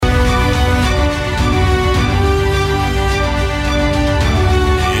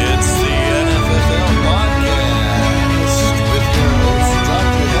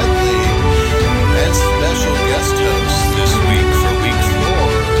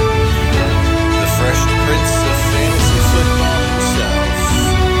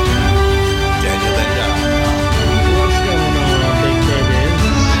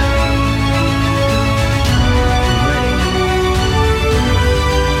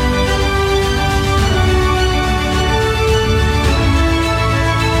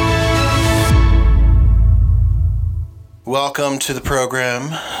Welcome to the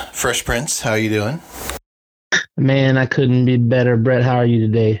program, Fresh Prince. How you doing? Man, I couldn't be better. Brett, how are you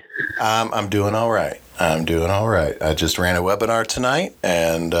today? I'm doing all right. I just ran a webinar tonight,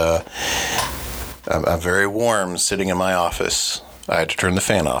 and I'm very warm sitting in my office. I had to turn the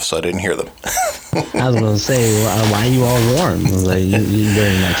fan off, so I didn't hear them. I was going to say, why are you all warm? Like, you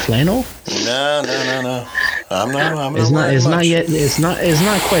wearing like flannel? No. I'm not. It's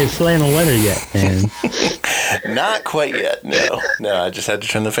not quite flannel weather yet, man. Not quite yet. No. I just had to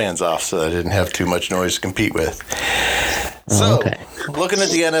turn the fans off so I didn't have too much noise to compete with. Looking at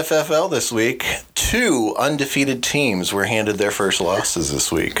the NFFL this week, 2 undefeated teams were handed their first losses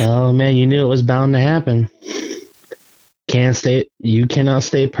this week. Oh man, you knew it was bound to happen. You cannot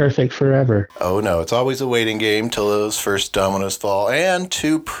stay perfect forever. Oh no, it's always a waiting game till those first dominoes fall. And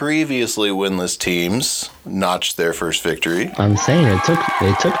 2 previously winless teams notched their first victory. I'm saying it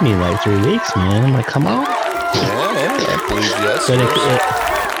took me like 3 weeks, man. I'm like, come on. Yeah, please, yes. But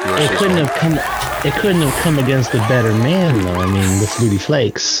it couldn't have come against a better man, though. I mean, the Flutie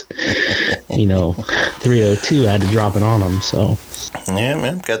Flakes, 302, I had to drop it on them, so. Yeah,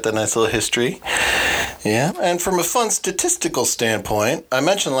 man, got that nice little history. Yeah, and from a fun statistical standpoint, I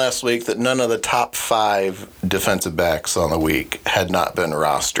mentioned last week that none of the top 5 defensive backs on the week had not been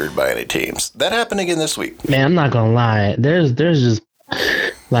rostered by any teams. That happened again this week. Man, I'm not gonna lie. There's just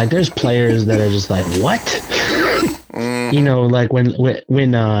there's players that are just like, what? Like when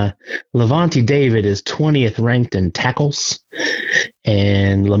Levante David is 20th ranked in tackles,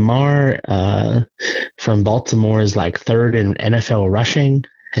 and Lamar from Baltimore is like 3rd in NFL rushing.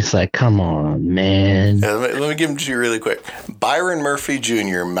 It's like, come on, man. Yeah, let me give them to you really quick. Byron Murphy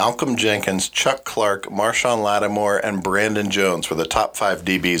Jr., Malcolm Jenkins, Chuck Clark, Marshawn Lattimore, and Brandon Jones were the top 5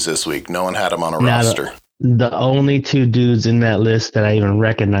 DBs this week. No one had them on a roster. The only 2 dudes in that list that I even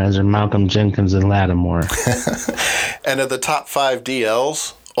recognize are Malcolm Jenkins and Lattimore. And of the top 5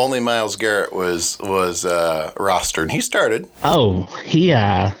 DLs, only Myles Garrett was rostered. He started. Oh, he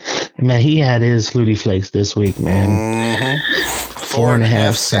had his Flutie Flakes this week, man. Mm-hmm.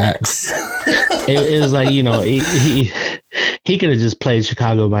 4.5 sacks. It was like, he could have just played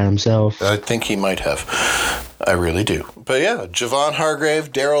Chicago by himself. I think he might have. I really do. But yeah, Javon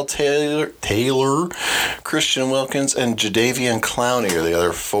Hargrave, Darrell Taylor, Christian Wilkins, and Jadeveon Clowney are the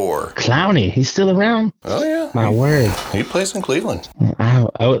other 4. Clowney, he's still around? Oh, yeah. My word. He plays in Cleveland.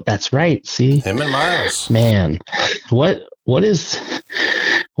 Oh, that's right. See? Him and Miles. Man, what is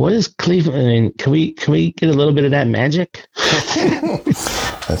Cleveland? I mean, can we get a little bit of that magic?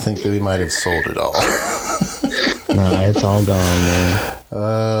 I think that we might have sold it all. No, it's all gone, man.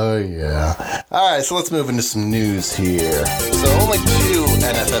 Oh, yeah. All right, so let's move into some news here. So only 2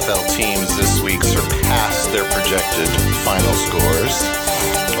 NFFL teams this week surpassed their projected final scores.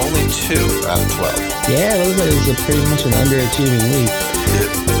 Only 2 out of 12. Yeah, it was a pretty much an underachieving week. It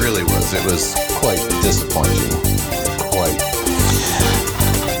really was. It was quite disappointing.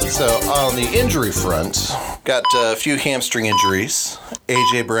 So on the injury front, got a few hamstring injuries.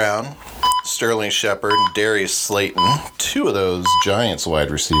 A.J. Brown, Sterling Shepard, Darius Slayton, 2 of those Giants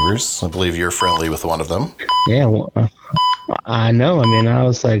wide receivers. I believe you're friendly with one of them. Yeah, well, I know. I mean, I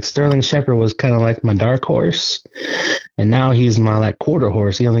was like, Sterling Shepard was kind of like my dark horse, and now he's my quarter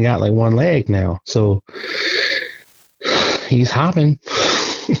horse. He only got 1 leg now, so he's hopping.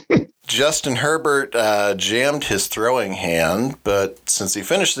 Justin Herbert jammed his throwing hand, but since he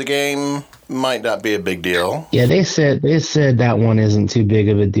finished the game, might not be a big deal. Yeah, they said that one isn't too big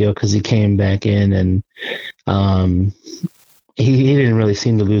of a deal because he came back in and he didn't really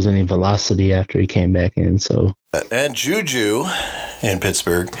seem to lose any velocity after he came back in. So and Juju in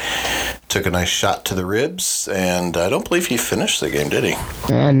Pittsburgh took a nice shot to the ribs, and I don't believe he finished the game, did he?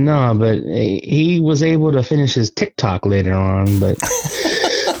 No, but he was able to finish his TikTok later on, but.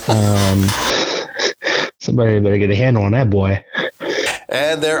 Somebody better get a handle on that boy.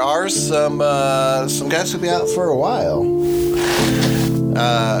 And there are some guys who'll be out for a while.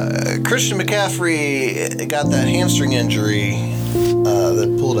 Christian McCaffrey got that hamstring injury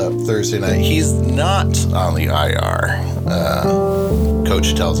that pulled up Thursday night. He's not on the IR.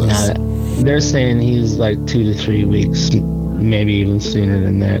 Coach tells us. They're saying he's 2 to 3 weeks. Maybe even sooner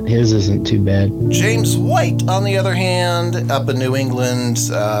than that. His isn't too bad. James White, on the other hand, up in New England,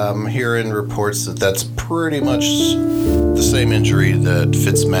 hearing reports that that's pretty much the same injury that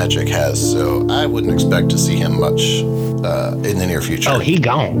Fitzmagic has, so I wouldn't expect to see him much in the near future. Oh, he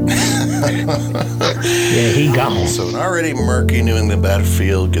gone. Yeah, he gone. So an already murky New England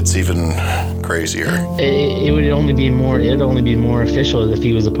battlefield gets even crazier. It would only be more. It'd only be more official if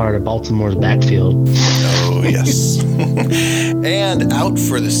he was a part of Baltimore's backfield. Oh yes. And out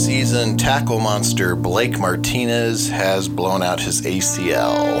for the season, tackle monster Blake Martinez has blown out his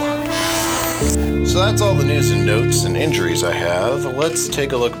ACL. So that's all the news and notes and injuries I have. Let's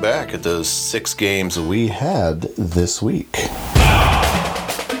take a look back at those 6 games we had this week.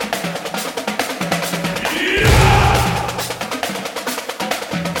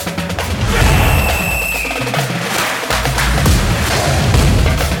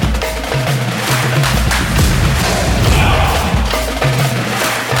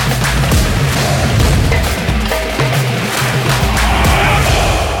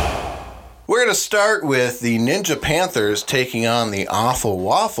 To start with the Ninja Panthers taking on the Awful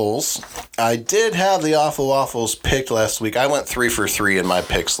Waffles. I did have the Awful Waffles picked last week. I went 3 for 3 in my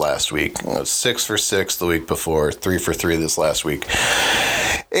picks last week. It was 6 for 6 the week before, 3 for 3 this last week.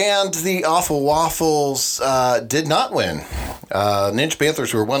 And the Awful Waffles did not win. Ninja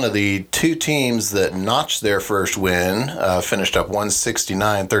Panthers were one of the 2 teams that notched their first win, finished up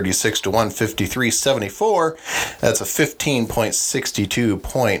 169-36 to 153-74. That's a 15.62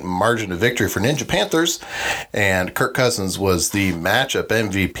 point margin of victory for Ninja Panthers, and Kirk Cousins was the matchup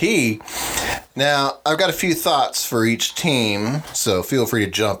MVP. Now, I've got a few thoughts for each team, so feel free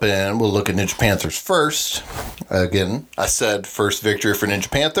to jump in. We'll look at Ninja Panthers first. Again, I said first victory for Ninja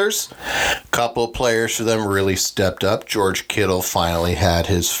Panthers. A couple of players for them really stepped up. George Kittle finally had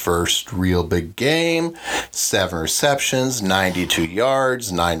his first real big game. 7 receptions, 92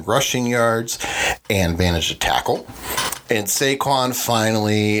 yards, 9 rushing yards, and managed a tackle. And Saquon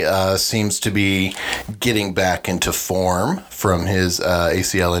finally seems to be getting back into form from his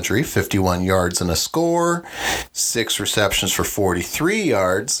ACL injury. 51 yards and a score, 6 receptions for 43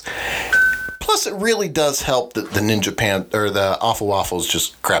 yards. Plus, it really does help that the the Awful Waffles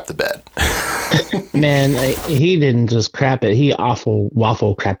just crap the bed. Man, he didn't just crap it. He Awful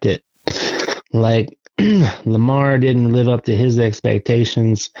Waffle crapped it. Like, Lamar didn't live up to his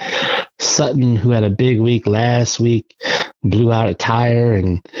expectations. Sutton, who had a big week last week, blew out a tire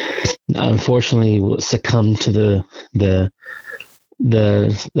and unfortunately succumbed to the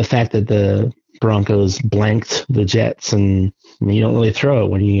fact that the Broncos blanked the Jets, and you don't really throw it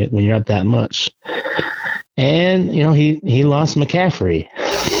when you're up that much. And he lost McCaffrey.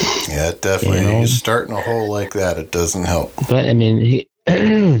 Yeah, definitely. You're starting a hole like that, it doesn't help. But I mean,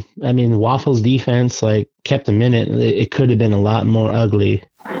 Waffles' defense kept him in it. It could have been a lot more ugly.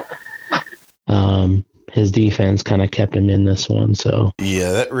 His defense kind of kept him in this one. So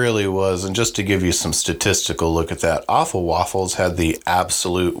yeah, that really was. And just to give you some statistical look at that, Awful Waffles had the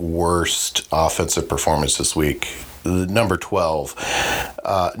absolute worst offensive performance this week. The number 12,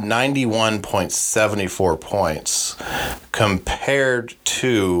 91.74 points compared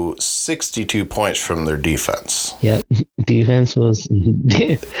to 62 points from their defense. Yeah, defense was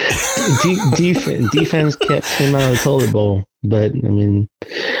defense kept him out of the toilet bowl. But I mean,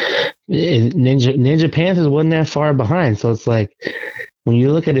 Ninja Panthers wasn't that far behind, so it's like when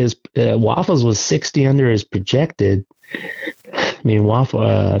you look at his Waffles was 60 under his projected. I mean,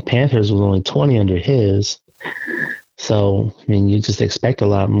 Panthers was only 20 under his. So I mean, you just expect a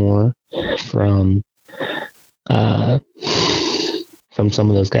lot more from some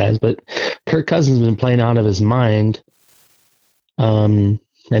of those guys. But Kirk Cousins has been playing out of his mind. In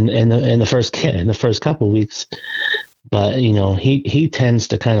the first couple of weeks. But, he tends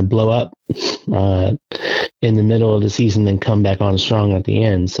to kind of blow up in the middle of the season and come back on strong at the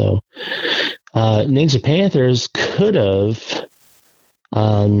end. So Ninja Panthers could have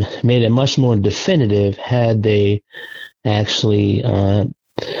made it much more definitive had they actually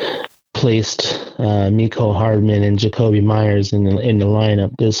placed Mecole Hardman and Jacoby Myers in the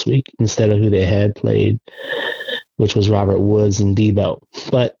lineup this week instead of who they had played, which was Robert Woods and Debo.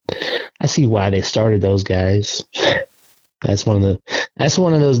 But I see why they started those guys. That's one of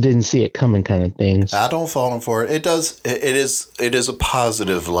those didn't see it coming kind of things. I don't fault him for it. It is a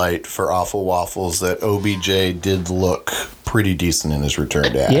positive light for Awful Waffles that OBJ did look pretty decent in his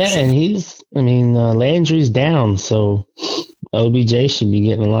return to action. Yeah, and Landry's down, so OBJ should be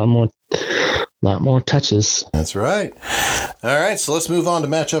getting a lot more touches. That's right. All right, so let's move on to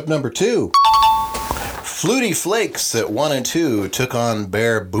matchup number 2. Flutie Flakes at 1-2 took on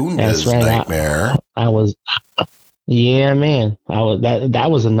Bear Boonda's Nightmare. Yeah, man. That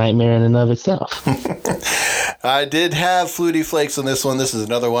was a nightmare in and of itself. I did have Flutie Flakes on this one. This is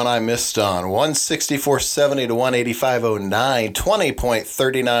another one I missed on. 164.70 to 185.09.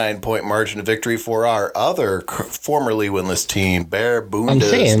 20.39 point margin of victory for our other formerly winless team, Bear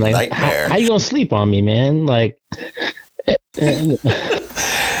Bunda's I'm saying, like, nightmare. how you gonna sleep on me, man? Like,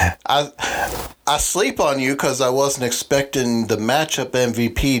 I sleep on you because I wasn't expecting the matchup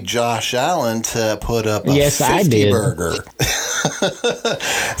MVP Josh Allen to put up a 50 burger.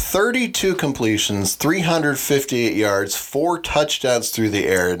 32 completions, 358 yards, 4 touchdowns through the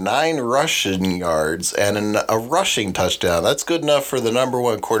air, 9 rushing yards, and a rushing touchdown. That's good enough for the number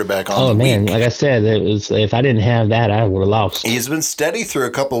one quarterback on the week. Like I said, if I didn't have that, I would have lost. He's been steady through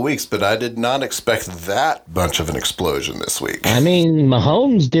a couple of weeks, but I did not expect that much of an explosion this week. I mean,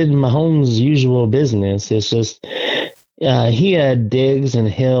 Mahomes did Mahomes' usual business. It's just he had Diggs and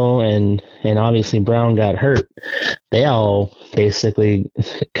Hill and obviously Brown got hurt. They all basically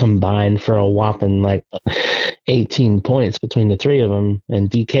combined for a whopping like 18 points between the three of them,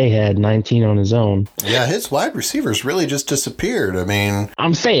 and DK had 19 on his own. Yeah, his wide receivers really just disappeared. I mean,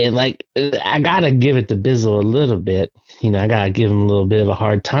 I'm saying, like, I gotta give it to Bizzle a little bit. I gotta give him a little bit of a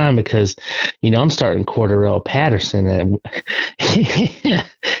hard time because, I'm starting Cordarrelle Patterson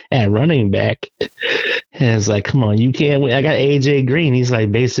at running back. And it's like, come on, you can't win. I got AJ Green. He's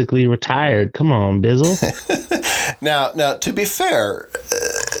like basically retired. Come on, Bizzle. Now, to be fair,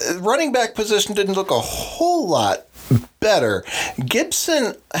 running back position didn't look a whole lot better.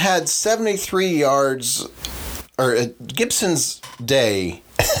 Gibson had 73 yards, or Gibson's day.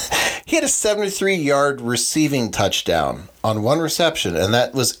 He had a 73-yard receiving touchdown on one reception, and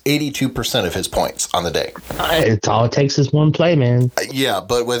that was 82% of his points on the day. It's all it takes is one play, man. Yeah,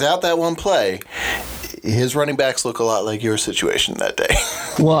 but without that one play, his running backs look a lot like your situation that day.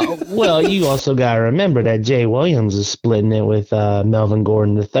 well, you also got to remember that Jay Williams is splitting it with Melvin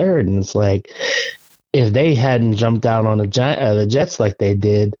Gordon III, and it's like, if they hadn't jumped out on the Jets like they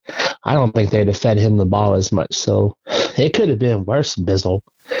did, I don't think they'd have fed him the ball as much. So it could have been worse, Bizzle.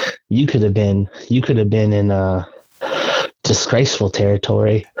 You could have been in disgraceful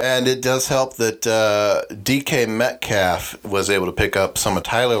territory. And it does help that DK Metcalf was able to pick up some of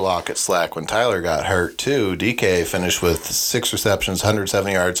Tyler Lockett's slack when Tyler got hurt, too. DK finished with 6 receptions,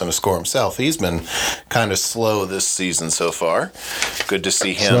 170 yards, and a score himself. He's been kind of slow this season so far. Good to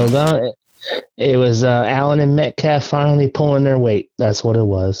see him. Slow down. It was Allen and Metcalf finally pulling their weight. That's what it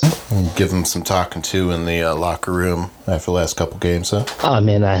was. Give them some talking to in the locker room after the last couple games, huh? Oh,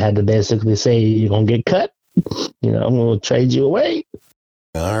 man, I had to basically say, you're going to get cut. I'm going to trade you away.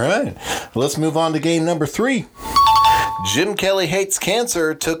 All right. Let's move on to game number 3. Jim Kelly Hates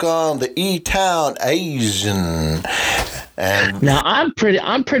Cancer took on the E-Town Asian. And now I'm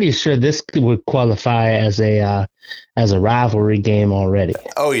pretty sure this would qualify as a rivalry game already.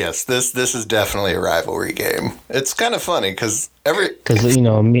 Oh yes, this is definitely a rivalry game. It's kind of funny because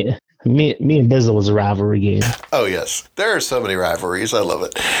me and Bizzle was a rivalry game. Oh yes, there are so many rivalries. I love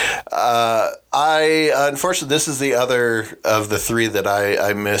it. Unfortunately, this is the other of the 3 that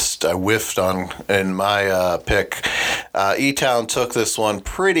I missed. I whiffed on in my pick. E-Town took this one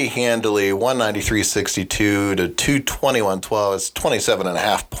pretty handily, 193.62 to 221.12. It's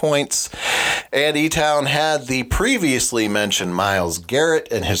 27.5 points. And E-Town had the previously mentioned Myles Garrett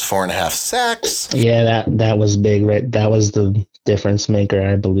and his 4.5 sacks. Yeah, that was big. Right? That was the difference maker,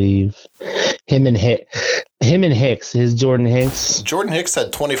 I believe. Him and Hicks, Jordan Hicks. Jordan Hicks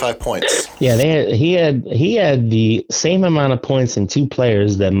had 25 points. Yeah, he had the same amount of points in 2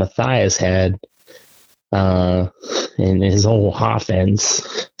 players that Matthias had in his whole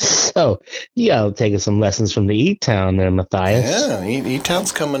offense. So you got taking some lessons from the E-Town there, Matthias. Yeah,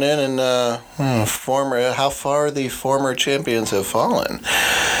 E-Town's coming in and how far the former champions have fallen.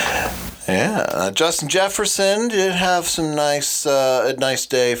 Yeah, Justin Jefferson did have some a nice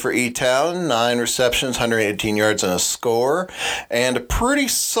day for E-Town. 9 receptions, 118 yards, and a score. And pretty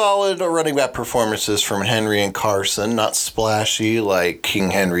solid running back performances from Henry and Carson. Not splashy like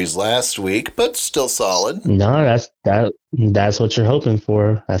King Henry's last week, but still solid. No, that's what you're hoping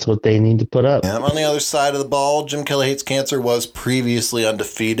for. That's what they need to put up. And on the other side of the ball, Jim Kelly Hates Cancer was previously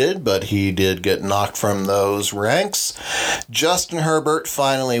undefeated, but he did get knocked from those ranks. Justin Herbert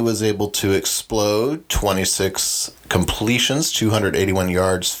finally was able to explode. 26 completions, 281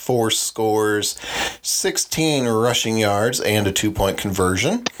 yards, 4 scores, 16 rushing yards, and a 2-point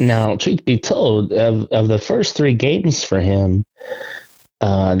conversion. Now, truth be told, of the first 3 games for him,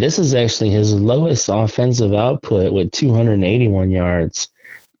 this is actually his lowest offensive output with 281 yards.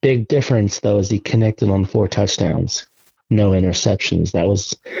 Big difference, though, is he connected on 4 touchdowns. no interceptions.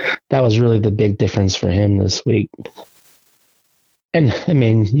 That was really the big difference for him this week. And I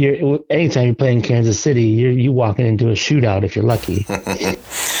mean, anytime you're playing Kansas City, you walking into a shootout if you're lucky.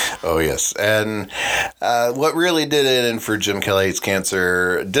 Oh, yes. And what really did it in for Jim Kelly Hates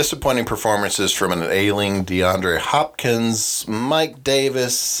Cancer, disappointing performances from an ailing DeAndre Hopkins, Mike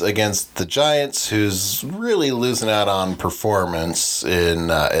Davis against the Giants, who's really losing out on performance in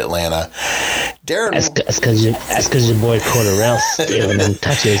Atlanta. That's because your boy Cordarrelle stealing them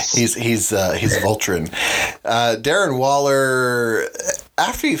touches. He's vulturing. Darren Waller,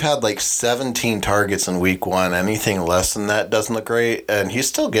 after you've had like 17 targets in week one, anything less than that doesn't look great. And he's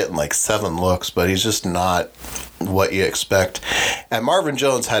still getting like 7 looks, but he's just not what you expect. And Marvin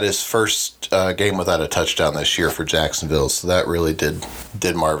Jones had his first game without a touchdown this year for Jacksonville, so that really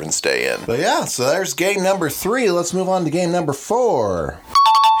did Marvin stay in. But yeah, so there's game number 3. Let's move on to game number 4.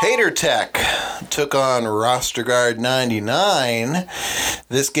 Hater Tech took on Roster Guard 99.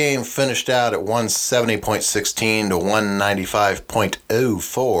 This game finished out at 170.16 to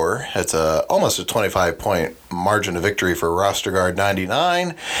 195.04. It's almost a 25-point margin of victory for Roster Guard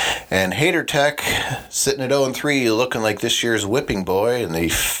 99. And Hater Tech sitting at 0-3, looking like this year's whipping boy and the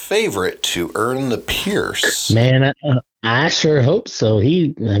favorite to earn the Pierce. Man, I sure hope so.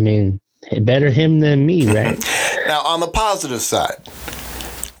 Better him than me, right? Now, on the positive side,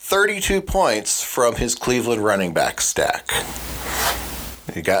 32 points from his Cleveland running back stack.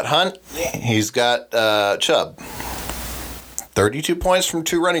 He got Hunt. He's got Chubb. 32 points from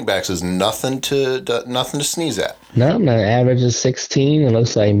 2 running backs is nothing to sneeze at. No, my average is 16. It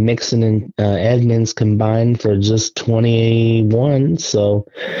looks like Mixon and Edmonds combined for just 21. So,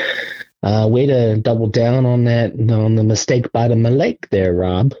 way to double down on that, on the mistake by the Malik there,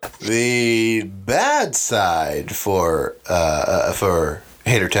 Rob. The bad side for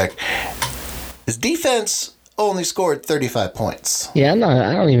Hater Tech, his defense only scored 35 points. Yeah,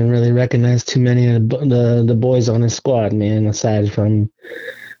 I don't even really recognize too many of the boys on his squad, man, aside from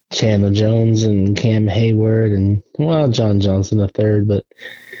Chandler Jones and Cam Hayward and, John Johnson the third. But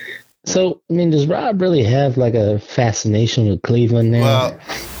so, does Rob really have like a fascination with Cleveland now? Well,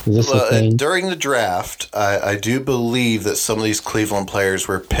 is this a thing? During the draft, I do believe that some of these Cleveland players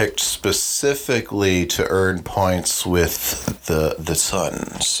were picked specifically to earn points with the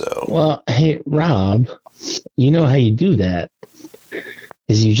Sun. So, well, hey, Rob, you know how you do that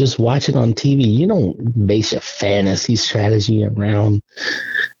is you just watch it on TV. You don't base your fantasy strategy around.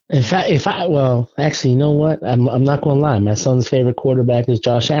 In fact, actually, you know what? I'm not going to lie. My son's favorite quarterback is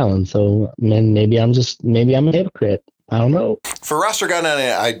Josh Allen. So, man, maybe I'm a hypocrite. I don't know. For Roster Guard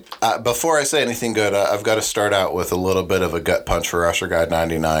 99, before I say anything good, I've got to start out with a little bit of a gut punch for Roster Guard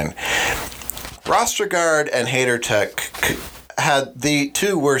 99. Roster Guard and Hater Tech had the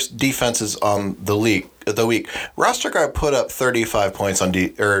 2 worst defenses on the week. Roster Guard put up 35 points on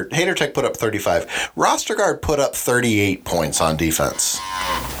Hater Tech put up 35. Roster Guard put up 38 points on defense.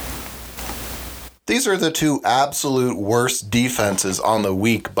 These are the 2 absolute worst defenses on the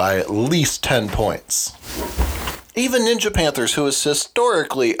week by at least 10 points. Even Ninja Panthers, who is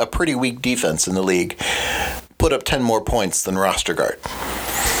historically a pretty weak defense in the league, put up 10 more points than Roster Guard.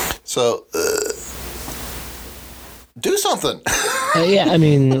 So, do something.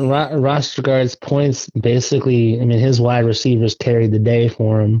 Roster Guard's points, basically, his wide receivers carried the day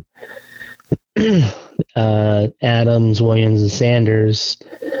for him. Adams, Williams, and Sanders,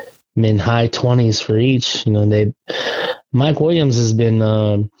 high 20s for each. Mike Williams has been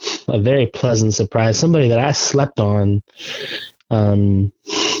a very pleasant surprise. Somebody that I slept on,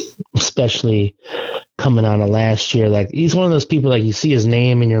 especially coming out of last year. Like, he's one of those people, like, you see his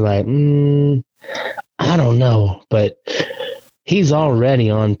name and you're like, I don't know. But he's already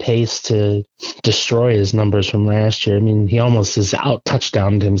on pace to destroy his numbers from last year. He almost has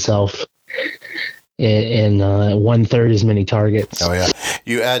out-touchdowned himself in 1/3 as many targets. Oh, yeah.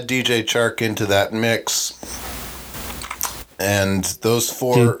 You add DJ Chark into that mix, and those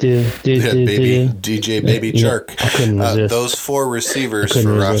 4 DJ Baby Chark, those 4 receivers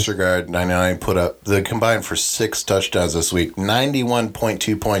for Roster Guard 99 put up the combined for 6 touchdowns this week.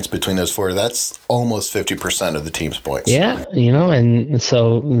 91.2 points between those 4. That's almost 50% of the team's points. Yeah, and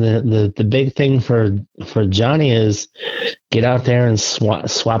so the big thing for Johnny is get out there and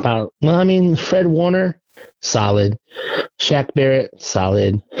swap out. Fred Warner, solid. Shaq Barrett,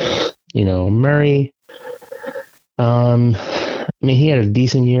 solid. Murray. He had a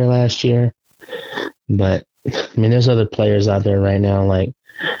decent year last year, but there's other players out there right now like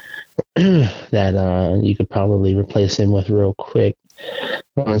that you could probably replace him with real quick.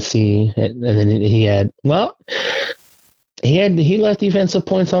 Let's see, and then he left defensive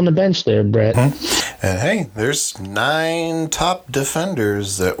points on the bench there, Brett. And hey, there's 9 top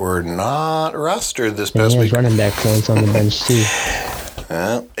defenders that were not rostered this past week. Running back points on the bench too.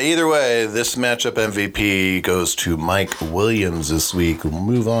 Either way, this matchup MVP goes to Mike Williams this week. We'll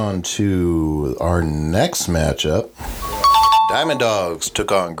move on to our next matchup. Diamond Dogs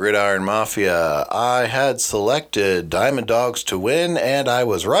took on Gridiron Mafia. I had selected Diamond Dogs to win, and I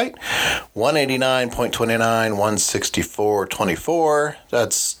was right. 189.29, 164.24.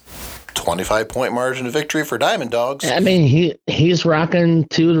 That's 25-point margin of victory for Diamond Dogs. I mean, he's rocking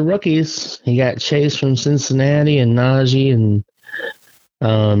 2 of the rookies. He got Chase from Cincinnati and Najee, and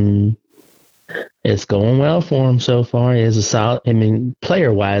it's going well for him so far. He has a solid. I mean,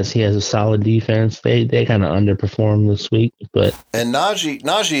 player-wise, he has a solid defense. They kind of underperformed this week, but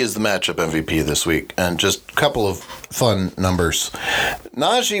Najee is the matchup MVP this week, and just a couple of fun numbers.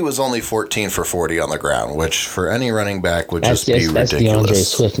 Najee was only 14 for 40 on the ground, which for any running back would just be ridiculous. That's DeAndre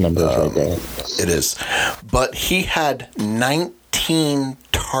Swift numbers right there. It is, but he had 19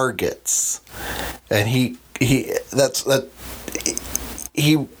 targets, and he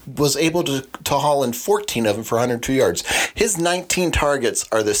was able to haul in 14 of them for 102 yards. His 19 targets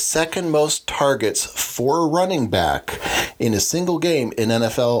are the second most targets for a running back in a single game in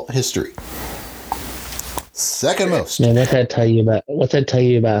NFL history. Second most. Man, what's that tell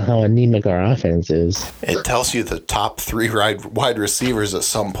you about how anemic our offense is? It tells you the top 3 wide receivers at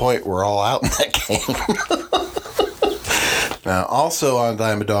some point were all out in that game. Now, also on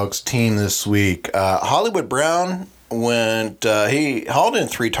Diamond Dogs' team this week, Hollywood Brown he hauled in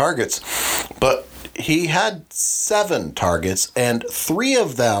 3 targets, but he had 7 targets, and 3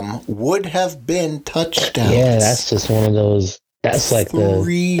 of them would have been touchdowns. Yeah, that's just one of those. That's like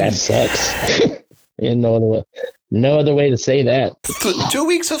that sucks. No other way to say that. 2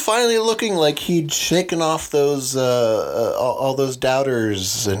 weeks of finally looking like he'd shaken off those all those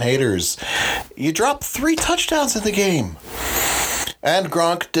doubters and haters. You dropped 3 touchdowns in the game. And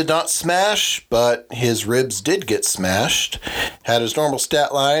Gronk did not smash, but his ribs did get smashed. Had his normal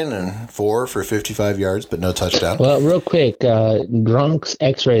stat line and 4 for 55 yards, but no touchdown. Well, real quick, Gronk's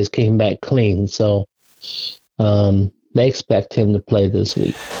x-rays came back clean, so they expect him to play this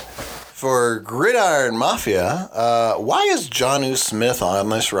week. For Gridiron Mafia, why is Jonnu Smith on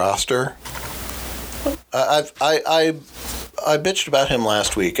this roster? I bitched about him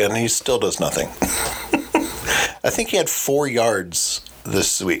last week, and he still does nothing. I think he had 4 yards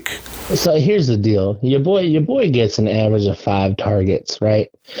this week. So here's the deal: your boy gets an average of 5 targets, right?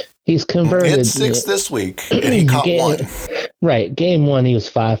 He's converted. He had 6 this week, and he caught 1. Right. Game 1, he was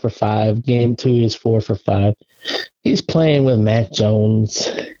 5 for 5. Game 2, he was 4 for 5. He's playing with Mac Jones,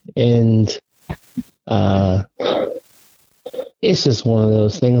 and it's just one of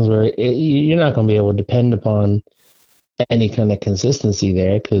those things where you're not going to be able to depend upon any kind of consistency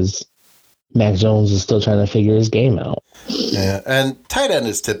there because Mac Jones is still trying to figure his game out. Yeah, and tight end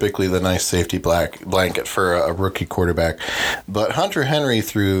is typically the nice safety blanket for a rookie quarterback. But Hunter Henry,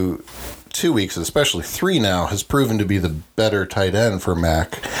 through 2 weeks, especially 3 now, has proven to be the better tight end for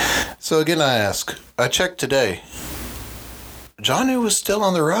Mac. So again, I checked today. Jonnu was still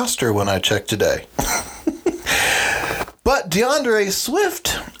on the roster when I checked today. But DeAndre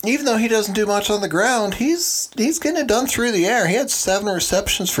Swift, even though he doesn't do much on the ground, he's getting it done through the air. He had 7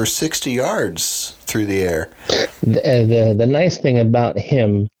 receptions for 60 yards through the air. The nice thing about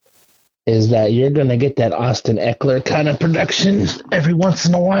him is that you're going to get that Austin Eckler kind of production every once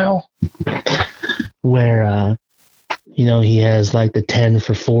in a while where, he has like the 10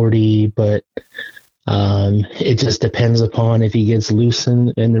 for 40, but it just depends upon if he gets loose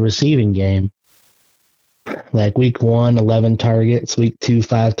in the receiving game. Like week 1, 11 targets, week 2,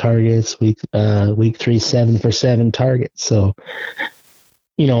 5 targets, week 3, 7 for 7 targets. So,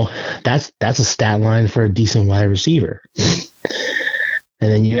 that's a stat line for a decent wide receiver. And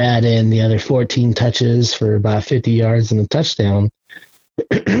then you add in the other 14 touches for about 50 yards and a touchdown.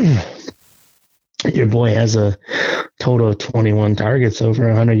 Your boy has a total of 21 targets, over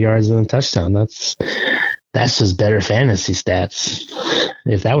 100 yards and a touchdown. That's just better fantasy stats.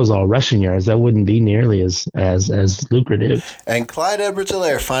 If that was all rushing yards, that wouldn't be nearly as lucrative. And Clyde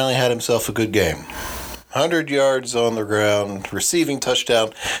Edwards-Helaire finally had himself a good game. 100 yards on the ground, receiving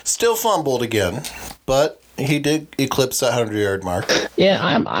touchdown. Still fumbled again, but he did eclipse that 100-yard mark.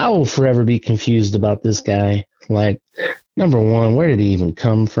 Yeah, I will forever be confused about this guy. Like, number one, where did he even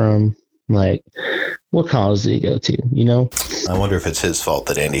come from? Like, what college did he go to, I wonder if it's his fault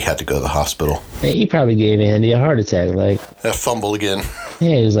that Andy had to go to the hospital. He probably gave Andy a heart attack. Like, that fumble again.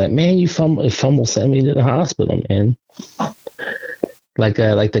 Yeah, he was like, man, you fumble sent me to the hospital, man. like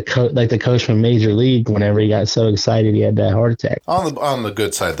the coach from Major League. Whenever he got so excited, he had that heart attack. On the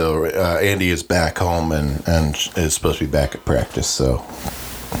good side, though, Andy is back home and is supposed to be back at practice, so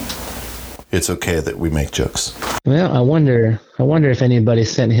it's okay that we make jokes. Well, I wonder if anybody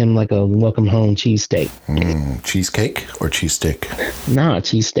sent him like a welcome home cheesesteak. Cheesecake or cheesesteak? Nah,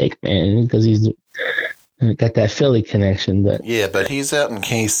 cheesesteak, man, because he's got that Philly connection. But yeah, but he's out in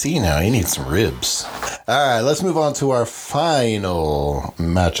KC now. He needs some ribs. All right, let's move on to our final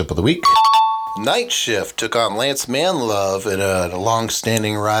matchup of the week. Night Shift took on Lance Manlove in a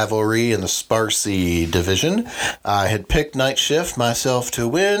long-standing rivalry in the Sparcy division. I had picked Night Shift myself to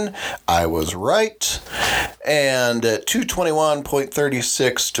win. I was right. And at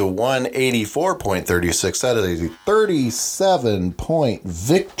 221.36 to 184.36, that is a 37-point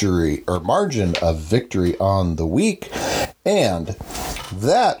victory or margin of victory on the week. And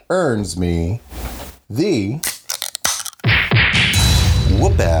that earns me the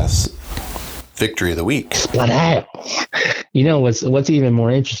whoop-ass victory of the week. You know what's even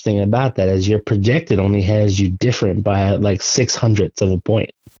more interesting about that is your projected only has you different by like 0.06 of a point.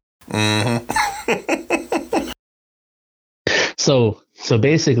 Mm-hmm. So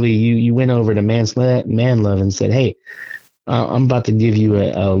basically, you went over to Manlove and said, "Hey, I'm about to give you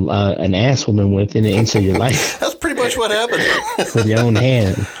an ass whooping within an inch of your life." That's pretty much what happened. With your own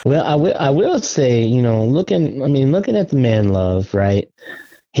hand. Well, I will say, looking at the Manlove, right?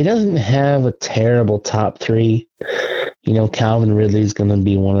 He doesn't have a terrible top three. Calvin Ridley's going to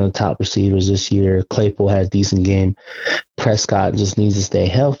be one of the top receivers this year. Claypool has a decent game. Prescott just needs to stay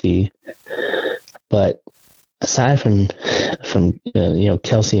healthy. But aside from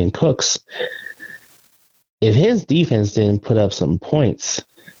Kelsey and Cooks, if his defense didn't put up some points,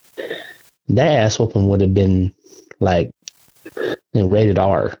 that ass whooping would have been like rated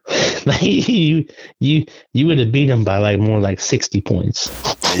R. Like you would have beat him by like more like 60 points.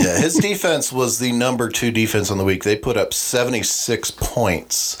 Yeah, his defense was the number 2 defense on the week. They put up 76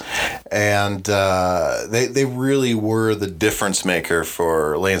 points, and they really were the difference maker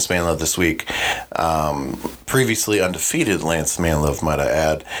for Lance Manlove this week. Previously undefeated Lance Manlove, might I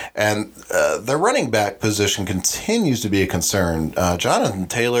add. And the running back position continues to be a concern. Jonathan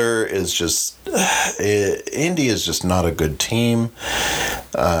Taylor is just Indy is just not a good team.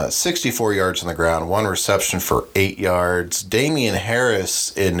 64 yards on the ground, 1 reception for 8 yards. Damian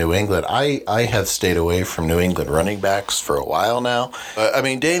Harris in New England. I have stayed away from New England running backs for a while now.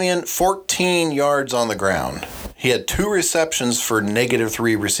 Damian, 14 yards on the ground. He had 2 receptions for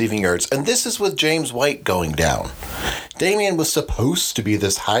 -3 receiving yards, and this is with James White going down. Damian was supposed to be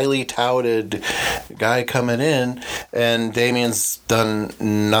this highly touted guy coming in, and Damian's done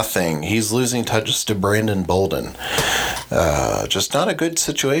nothing. He's losing touches to Brandon Bolden. Just not a good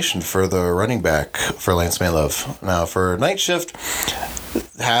situation for the running back for Lance Manlove. Now, for Night Shift,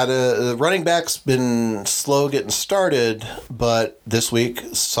 the running back's been slow getting started, but this week,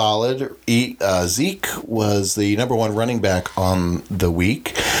 solid. Zeke was the number 1 running back on the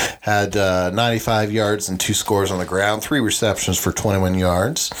week. Had 95 yards and 2 scores on the ground, 3 receptions for 21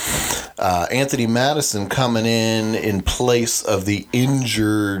 yards. Anthony Madison coming in place of the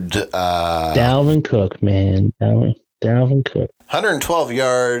injured Dalvin Cook, man. Dalvin Cook. 112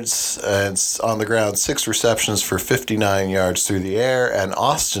 yards on the ground, 6 receptions for 59 yards through the air, and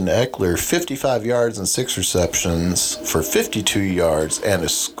Austin Eckler, 55 yards and 6 receptions for 52 yards and a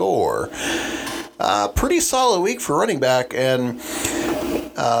score. Pretty solid week for running back, and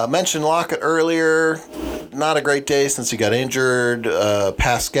mentioned Lockett earlier. Not a great day since he got injured.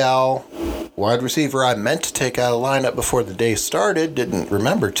 Pascal, wide receiver I meant to take out of lineup before the day started, didn't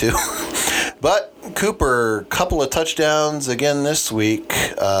remember to. But Cooper, couple of touchdowns again this week.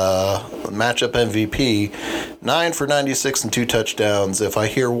 Matchup MVP, 9 for 96 and 2 touchdowns. If I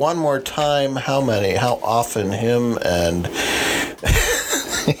hear one more time how often him and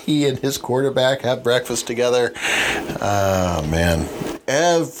he and his quarterback have breakfast together. Man.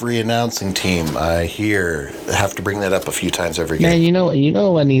 Every announcing team I hear have to bring that up a few times every game. Man, you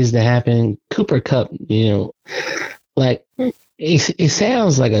know what needs to happen? Cooper Kupp, like it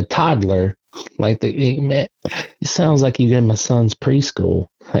sounds like a toddler. Like it sounds like you in my son's preschool.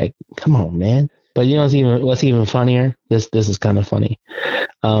 Like, come on, man. But what's even funnier? This is kind of funny.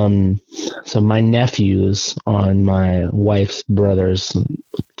 So my nephews on my wife's brother's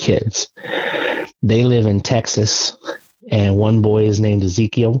kids, they live in Texas, and one boy is named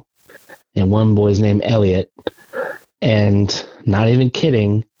Ezekiel, and one boy is named Elliot. And not even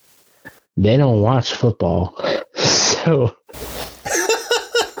kidding, they don't watch football. So.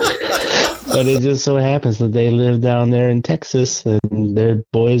 But it just so happens that they live down there in Texas, and their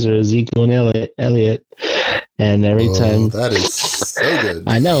boys are Ezekiel and Elliot. And every time that is so good.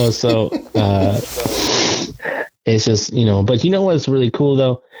 I know. So it's just, but you know what's really cool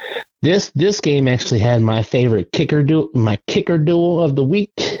though? This game actually had my favorite kicker duel of the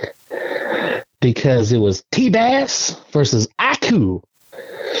week, because it was T-Bass versus Aku.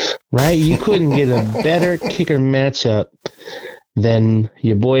 Right? You couldn't get a better kicker matchup than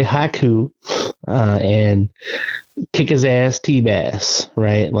your boy Haku and kick his ass T-Bass,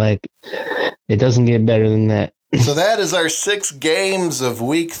 right? Like, it doesn't get better than that. So that is our 6 games of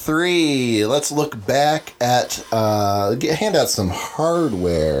week 3. Let's look back at, hand out some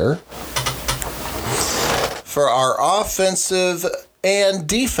hardware for our offensive and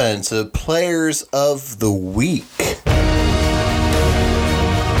defensive players of the week.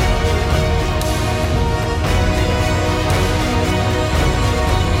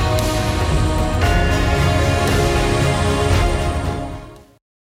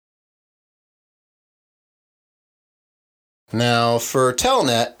 Now, for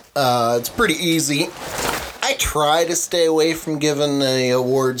Telnet, it's pretty easy. I try to stay away from giving the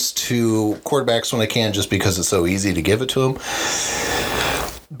awards to quarterbacks when I can, just because it's so easy to give it to them.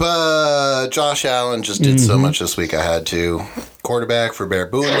 But Josh Allen just did so much this week, I had to. Quarterback for Bear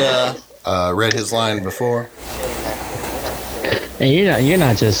Bunda. Read his line before. And you're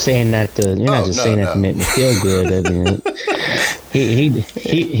not just saying that to to make me feel good. I mean,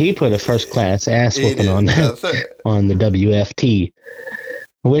 he put a first class ass whooping on the WFT.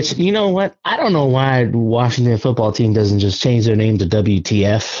 Which, you know what? I don't know why the Washington football team doesn't just change their name to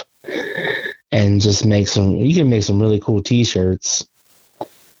WTF and just make some. You can make some really cool T-shirts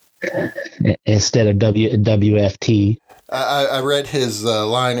instead of WFT. I read his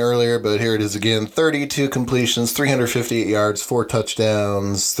line earlier, but here it is again. 32 completions, 358 yards, 4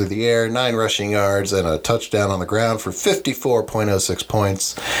 touchdowns through the air, 9 rushing yards, and a touchdown on the ground for 54.06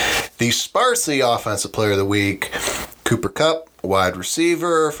 points. The Sparsy Offensive Player of the Week, Cooper Kupp, wide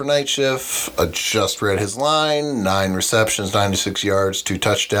receiver for Night Shift. I just read his line. 9 receptions, 96 yards, 2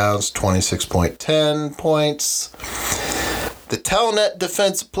 touchdowns, 26.10 points. The Telnet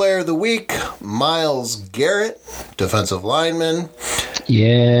Defensive Player of the Week, Myles Garrett, defensive lineman.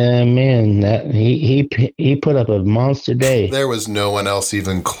 Yeah, man, he put up a monster day. There was no one else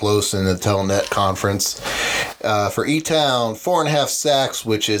even close in the Telnet conference. For E-Town, 4.5 sacks,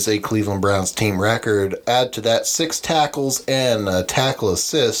 which is a Cleveland Browns team record. Add to that 6 tackles and a tackle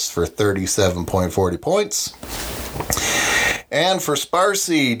assists for 37.40 points. And for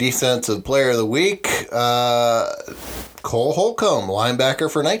Sparsy Defensive Player of the Week, Cole Holcomb,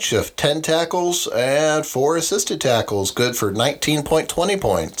 linebacker for Night Shift, 10 tackles and 4 assisted tackles, good for 19.20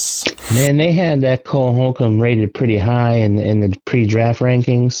 points. Man, they had that Cole Holcomb rated pretty high in the pre-draft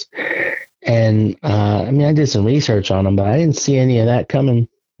rankings. And, I did some research on him, but I didn't see any of that coming,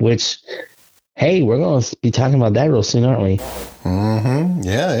 which, hey, we're going to be talking about that real soon, aren't we? Mm-hmm.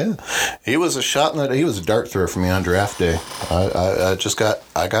 Yeah. He was a shot he was a dart thrower for me on draft day.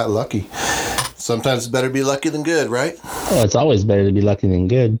 I got lucky. Sometimes it's better to be lucky than good, right? Well, it's always better to be lucky than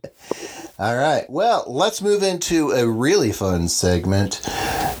good. All right. Well, let's move into a really fun segment.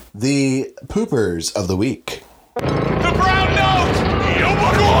 The Poopers of the Week. The Brown Note! Yo,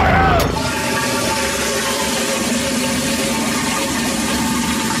 Maguire!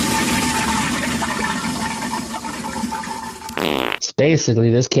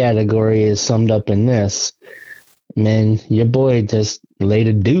 Basically, this category is summed up in this. Man, your boy just laid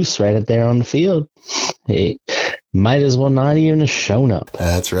a deuce right up there on the field. He might as well not even have shown up.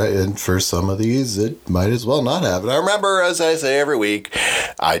 That's right. And for some of these, it might as well not have. And I remember, as I say every week,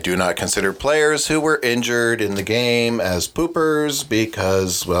 I do not consider players who were injured in the game as poopers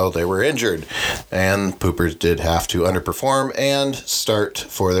because, well, they were injured. And poopers did have to underperform and start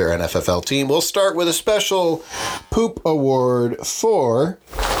for their NFFL team. We'll start with a special poop award for...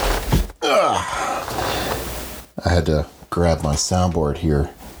 I had to grab my soundboard here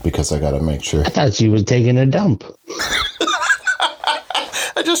because I got to make sure. I thought you were taking a dump.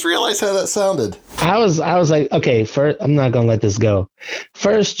 I just realized how that sounded. I was like, okay, first, I'm not going to let this go.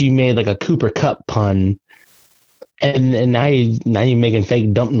 First, you made like a Cooper Kupp pun. And now you're making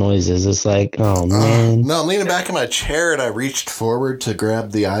fake dump noises. It's like, oh, man. No, I'm leaning back in my chair, and I reached forward to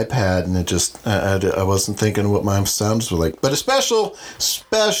grab the iPad, and it just, I wasn't thinking what my sounds were like. But a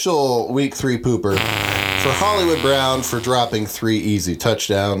special Week 3 pooper for Hollywood Brown for dropping 3 easy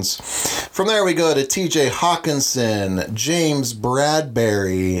touchdowns. From there, we go to TJ Hawkinson, James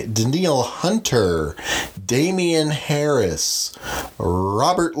Bradbury, Daniil Hunter, Damian Harris,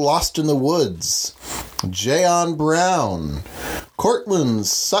 Robert Lost in the Woods, Jayon Brown, Cortland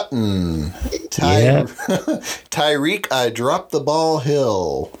Sutton, Tyreek I Dropped the Ball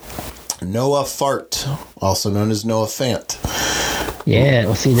Hill, Noah Fart, also known as Noah Fant. Yeah,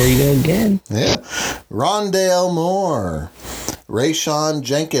 well, see, there you go again. Yeah. Rondale Moore. Rayshawn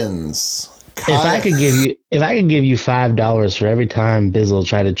Jenkins. If I could give you $5 for every time Bizzle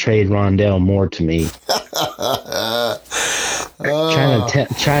tried to trade Rondale Moore to me,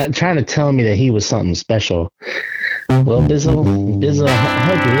 trying to tell me that he was something special. Well, Bizzle, I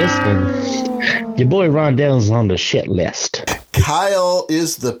hope you're listening. Your boy Rondale's on the shit list. Kyle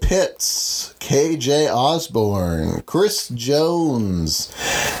is the Pitts. KJ Osborne. Chris Jones.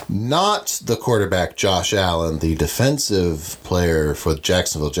 Not the quarterback Josh Allen, the defensive player for the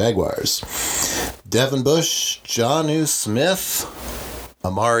Jacksonville Jaguars. Devin Bush. Jonnu Smith.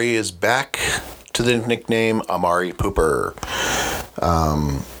 Amari is back to the nickname Amari Pooper.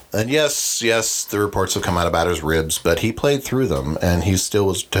 And yes, the reports have come out about his ribs, but he played through them, and he still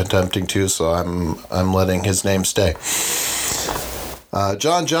was attempting to, so I'm letting his name stay.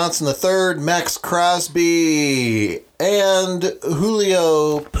 John Johnson III, Max Crosby, and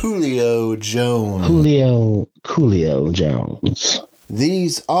Julio Jones. Julio Jones.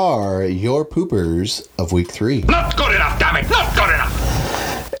 These are your poopers of Week 3. Not good enough, damn it! Not good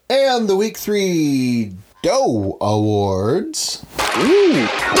enough! And the Week 3 Doe Awards. Ooh.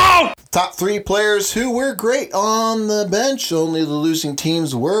 No! Top 3 players who were great on the bench. Only the losing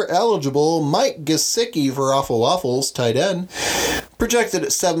teams were eligible. Mike Gesicki for Awful Waffles, tight end. Projected at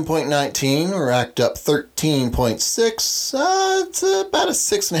 7.19, racked up 13.6. It's about a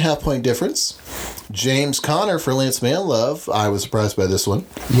 6.5 point difference. James Conner for Lance Manlove. I was surprised by this one.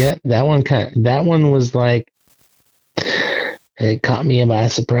 Yeah, that one was like, it caught me by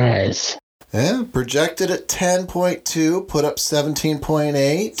surprise. Yeah, projected at 10.2, put up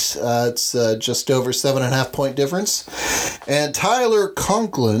 17.8. It's just over 7.5 point difference. And Tyler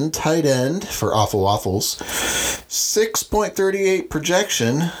Conklin, tight end for Awful Waffles, 6.38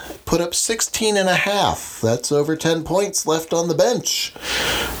 projection, put up 16.5. That's over 10 points left on the bench.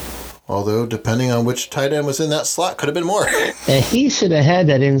 Although, depending on which tight end was in that slot, could have been more. And he should have had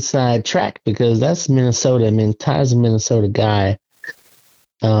that inside track because that's Minnesota. I mean, Ty's a Minnesota guy.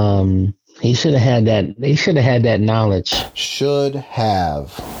 He should have had that. They should have had that knowledge. Should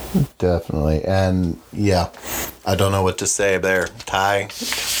have, definitely. And yeah, I don't know what to say there, Ty.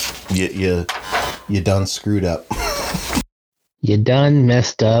 You done screwed up. You done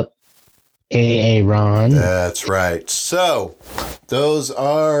messed up, Ron. That's right. So those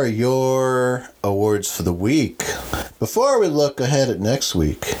are your awards for the week. Before we look ahead at next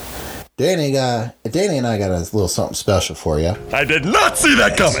week, Danny and I got a little something special for you. I did not see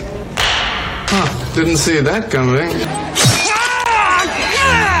that coming! Didn't see that coming. Ah,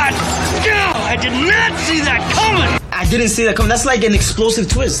 God! God! I did not see that coming! I didn't see that coming. That's like an explosive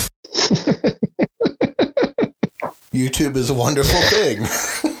twist. YouTube is a wonderful thing.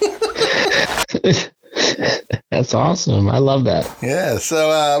 That's awesome. I love that. Yeah,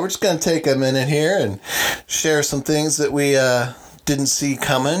 so we're just going to take a minute here and share some things that we didn't see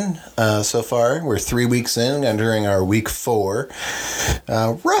coming so far. We're 3 weeks in, entering our week 4.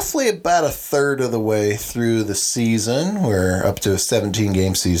 Roughly about a third of the way through the season. We're up to a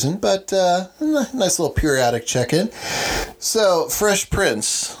 17-game season, but a nice little periodic check-in. So, Fresh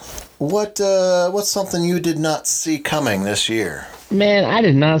Prince, what's something you did not see coming this year? Man, I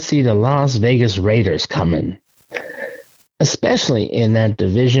did not see the Las Vegas Raiders coming, especially in that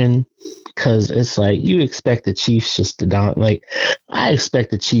division. Because it's like you expect the Chiefs just to down. Like I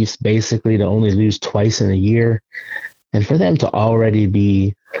expect the Chiefs basically to only lose twice in a year, and for them to already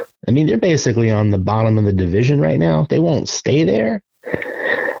be, I mean, they're basically on the bottom of the division right now. They won't stay there,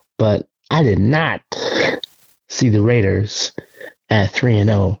 but I did not see the Raiders at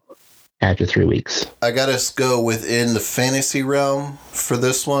 3-0 after 3 weeks. I got us go within the fantasy realm for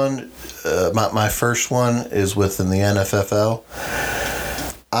this one. My first one is within the NFFL.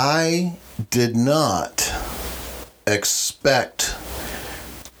 I did not expect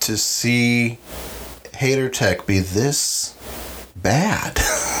to see Hater Tech be this bad.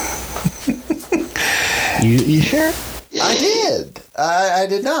 You sure? I did. I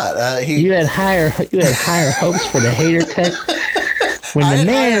did not. You had higher hopes for the Hater Tech. When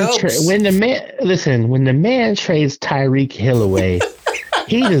the man trades Tyreek Hill away,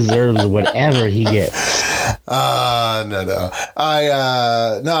 he deserves whatever he gets. No. I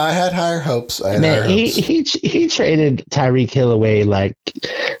had higher hopes. He traded Tyreek Hill away like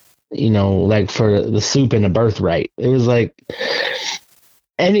for the soup and the birthright. It was like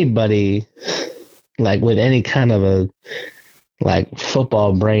anybody like with any kind of a like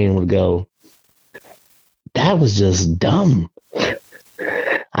football brain would go, that was just dumb.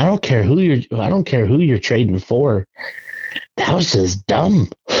 I don't care who you're trading for. That was just dumb.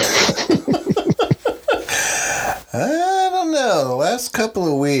 I don't know. The last couple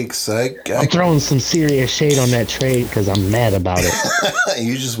of weeks, I'm throwing some serious shade on that trade because I'm mad about it.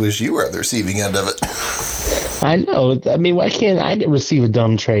 You just wish you were at the receiving end of it. I know. I mean, why can't I receive a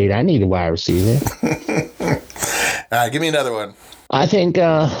dumb trade? I need a wide receiver. All right, give me another one. I think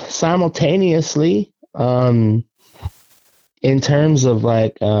simultaneously, in terms of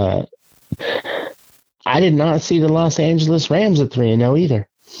like, I did not see the Los Angeles Rams at 3-0 either.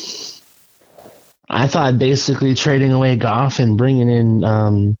 I thought basically trading away Goff and bringing in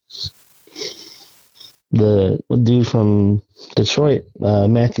the dude from Detroit,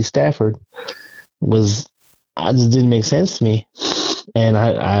 Matthew Stafford, just didn't make sense to me. And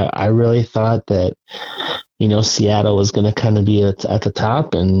I really thought that, Seattle was going to kind of be at the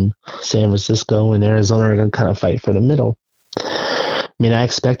top, and San Francisco and Arizona are going to kind of fight for the middle. I mean, I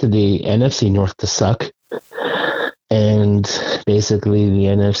expected the NFC North to suck, and basically the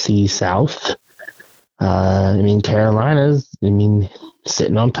NFC South. Carolina's,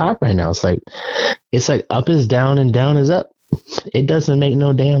 sitting on top right now. It's like up is down and down is up. It doesn't make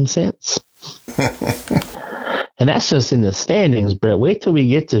no damn sense. And that's just in the standings, Brett. Wait till we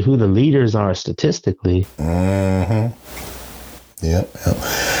get to who the leaders are statistically. Mm-hmm. Yep.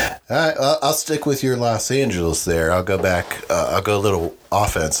 All right, I'll stick with your Los Angeles there. I'll go back. I'll go a little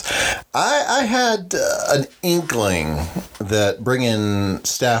offense. I had an inkling that bringing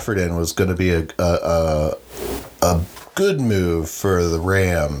Stafford in was going to be a good move for the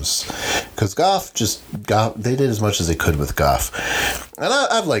Rams, because Goff, they did as much as they could with Goff. And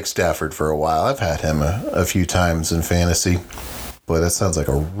I've liked Stafford for a while. I've had him a few times in fantasy. Boy, that sounds like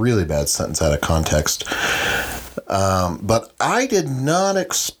a really bad sentence out of context. But I did not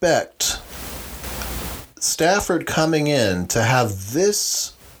expect Stafford coming in to have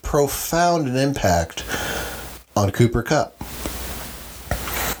this profound an impact on Cooper Kupp.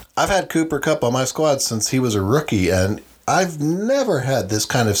 I've had Cooper Kupp on my squad since he was a rookie, and I've never had this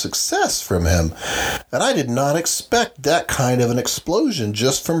kind of success from him. And I did not expect that kind of an explosion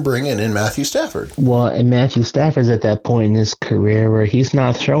just from bringing in Matthew Stafford. Well, and Matthew Stafford's at that point in his career where he's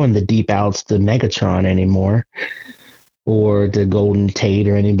not throwing the deep outs to Megatron anymore, or to Golden Tate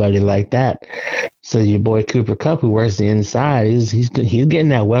or anybody like that. So your boy Cooper Kupp, who works the inside, he's getting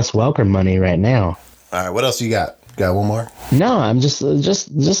that Wes Welker money right now. All right, what else you got? Got one more? No, I'm just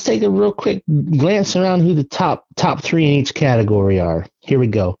take a real quick glance around who the top three in each category are. Here we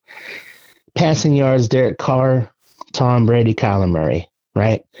go. Passing yards, Derek Carr, Tom Brady, Kyler Murray,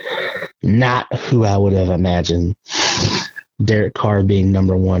 right? Not who I would have imagined Derek Carr being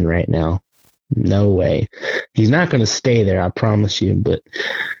number one right now. No way. He's not going to stay there, I promise you, but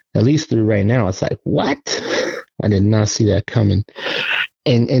at least through right now, it's like, what? I did not see that coming.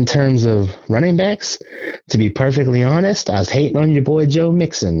 In terms of running backs, to be perfectly honest, I was hating on your boy Joe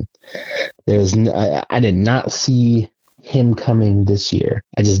Mixon. I did not see him coming this year.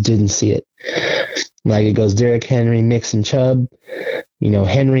 I just didn't see it. Like it goes Derrick Henry, Mixon, Chubb.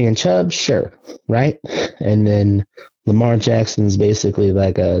 Henry and Chubb, sure, right? And then Lamar Jackson's basically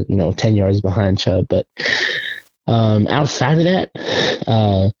like 10 yards behind Chubb. But outside of that,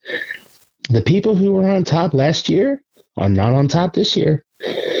 the people who were on top last year are not on top this year.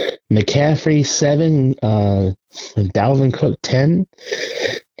 McCaffrey 7, Dalvin Cook 10,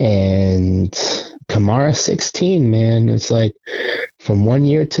 and Kamara 16. Man, it's like from one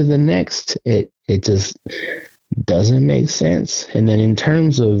year to the next, it just doesn't make sense. And then in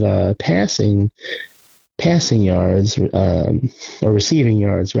terms of passing yards, or receiving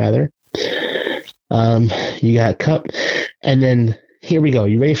yards rather, you got Kupp, and then here we go.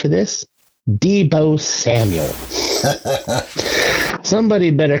 You ready for this? Deebo Samuel. Somebody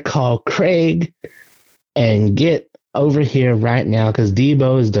better call Craig and get over here right now, because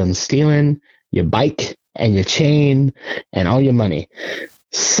Deebo is done stealing your bike and your chain and all your money.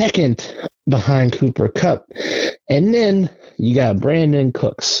 Second behind Cooper Kupp. And then you got Brandon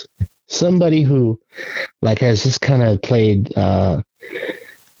Cooks, somebody who has just kind of played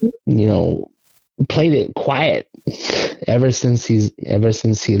it quiet ever since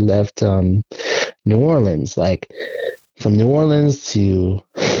he left New Orleans. Like from New Orleans to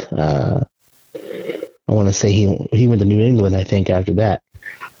I want to say he went to New England, I think, after that.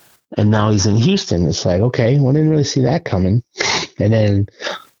 And now he's in Houston. It's like, okay, well, I didn't really see that coming. And then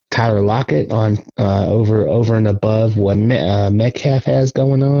Tyler Lockett on over and above what Metcalf has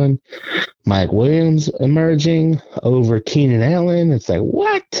going on. Mike Williams emerging over Keenan Allen. It's like,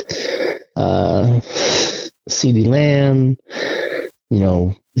 what? CeeDee Lamb,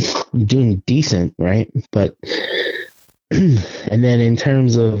 doing decent, right? But and then in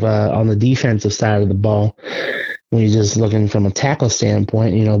terms of on the defensive side of the ball, when you're just looking from a tackle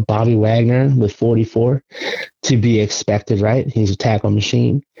standpoint, you know, Bobby Wagner with 44 to be expected, right? He's a tackle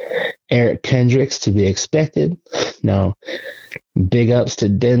machine. Eric Kendricks to be expected. Now, big ups to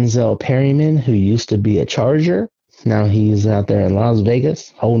Denzel Perryman, who used to be a Charger. Now he's out there in Las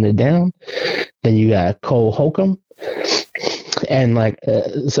Vegas holding it down. Then you got Cole Holcomb. And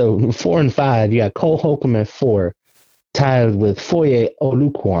so 4 and 5, you got Cole Holcomb at 4, tied with Foye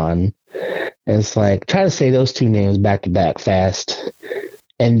Oluokun. And it's like, try to say those two names back to back fast,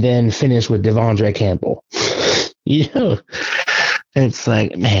 and then finish with Devondre Campbell. You know, it's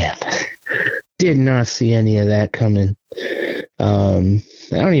like, man, did not see any of that coming.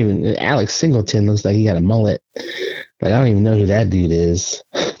 Alex Singleton looks like he got a mullet. Like, I don't even know who that dude is,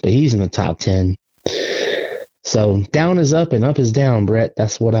 but he's in the top 10. So down is up and up is down, Brett.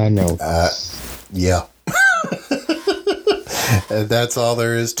 That's what I know. Yeah. And that's all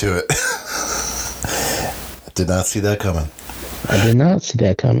there is to it. I did not see that coming. I did not see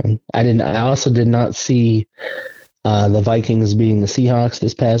that coming. I also did not see the Vikings beating the Seahawks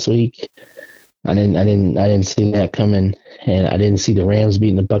this past week. I didn't see that coming, and I didn't see the Rams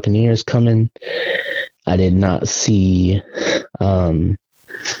beating the Buccaneers coming. I did not see the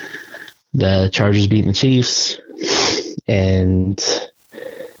Chargers beating the Chiefs, and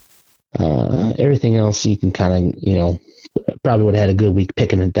everything else you can kind of, you know, probably would have had a good week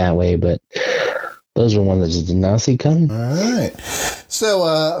picking it that way, but those are ones that just did not see coming. All right.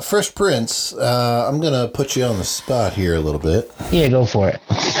 So, Fresh Prince, I'm going to put you on the spot here a little bit. Yeah, go for it.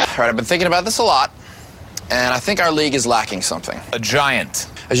 All right, I've been thinking about this a lot, and I think our league is lacking something. A giant.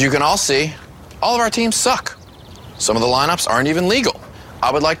 As you can all see, all of our teams suck. Some of the lineups aren't even legal.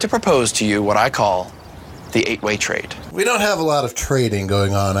 I would like to propose to you what I call the 8-way trade. We don't have a lot of trading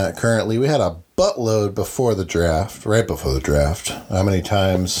going on currently. We had a buttload before the draft, right before the draft. How many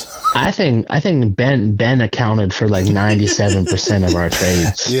times? I think Ben accounted for like 97% of our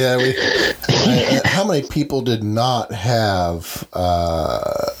trades. Yeah, how many people did not have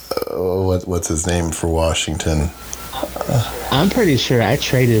what's his name for Washington? I'm pretty sure I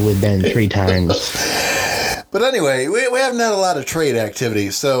traded with Ben 3 times. But anyway, we haven't had a lot of trade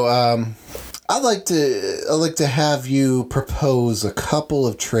activity, so I'd like to have you propose a couple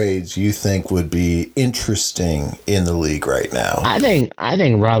of trades you think would be interesting in the league right now. I think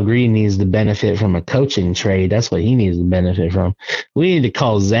Rob Green needs to benefit from a coaching trade. That's what he needs to benefit from. We need to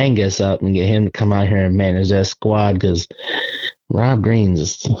call Zangus up and get him to come out here and manage that squad, because Rob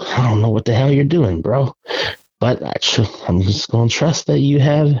Green's I don't know what the hell you're doing, bro. But I'm just going to trust that you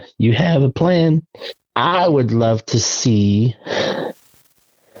have a plan. I would love to see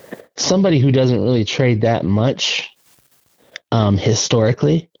somebody who doesn't really trade that much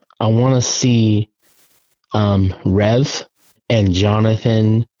historically. I want to see Rev and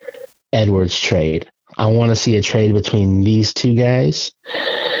Jonathan Edwards trade. I want to see a trade between these two guys.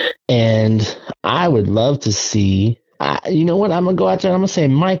 And I would love to see, you know what? I'm going to go out there and I'm going to say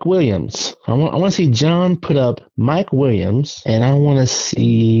Mike Williams. I want to see John put up Mike Williams, and I want to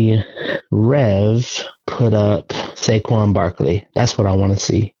see Rev put up Saquon Barkley. That's what I want to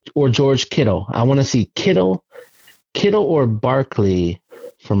see. Or George Kittle. I want to see Kittle or Barkley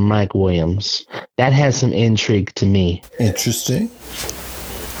from Mike Williams. That has some intrigue to me. Interesting.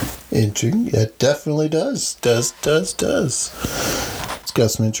 It definitely does. Does. It's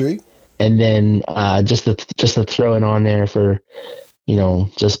got some intrigue. And then just to throw it on there for, you know,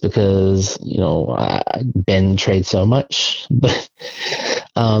 just because, you know, Ben trades so much. But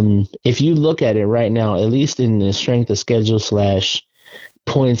if you look at it right now, at least in the strength of schedule /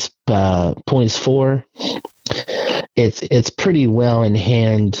 points for, it's pretty well in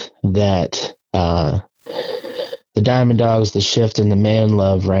hand that the Diamond Dogs, the Shift, and the Man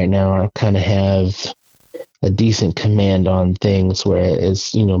Love right now kind of have a decent command on things, where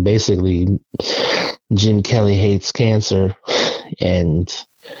it's, you know, basically Jim Kelly hates cancer, and,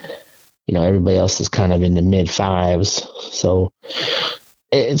 you know, everybody else is kind of in the mid 5s. So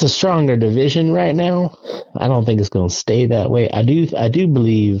it's a stronger division right now. I don't think it's going to stay that way. I do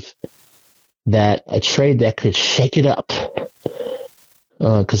believe that a trade that could shake it up,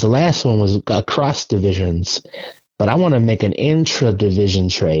 because the last one was across divisions, but I want to make an intra-division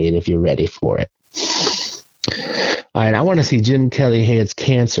trade if you're ready for it. All right, I want to see Jim Kelly hates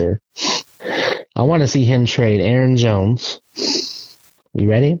cancer. I want to see him trade Aaron Jones. You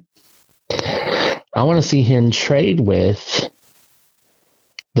ready? I want to see him trade with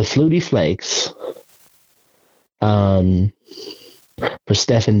the Flutie Flakes for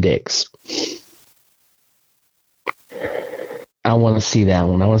Stefon Diggs. I want to see that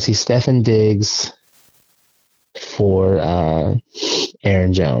one. I want to see Stefon Diggs for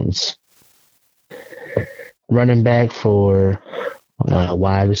Aaron Jones. running back for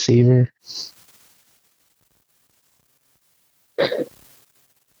wide receiver.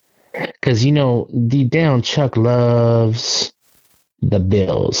 Because, deep down, Chuck loves the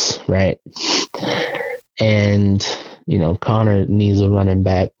Bills, right? And, Connor needs a running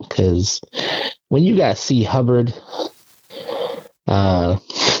back because when you got C. Hubbard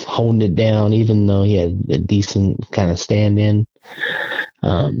holding it down, even though he had a decent kind of stand-in,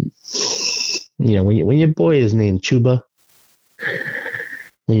 when your boy is named Chuba,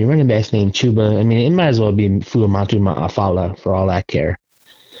 when your running back's named Chuba, I mean, it might as well be Fuamatu Ma'afala for all I care.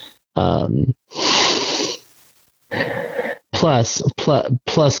 Plus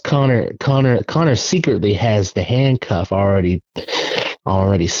Connor secretly has the handcuff already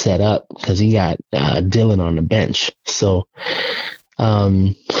set up because he got Dylan on the bench. So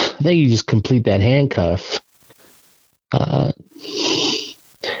I think you just complete that handcuff and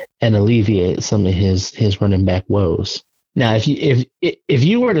alleviate some of his running back woes. Now, if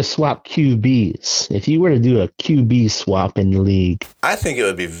you were to swap QBs, if you were to do a QB swap in the league, I think it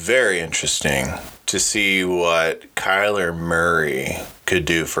would be very interesting to see what Kyler Murray could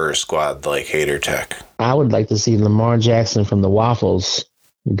do for a squad like Hater Tech. I would like to see Lamar Jackson from the Waffles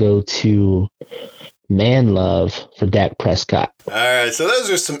go to Man Love for Dak Prescott. All right, so those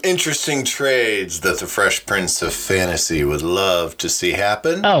are some interesting trades that the Fresh Prince of Fantasy would love to see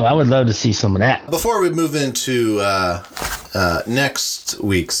happen. Oh, I would love to see some of that. Before we move into next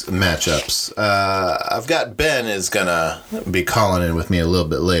week's matchups, I've got Ben is going to be calling in with me a little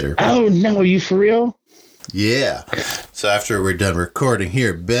bit later. Oh, no, are you for real? Yeah. So after we're done recording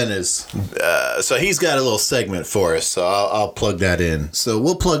here, Ben is... so he's got a little segment for us, so I'll plug that in. So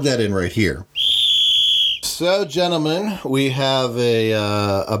we'll plug that in right here. So, gentlemen, we have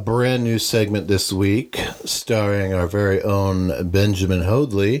a brand new segment this week starring our very own Benjamin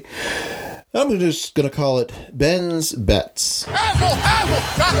Hoadley. I'm just going to call it Ben's Bets. Apple,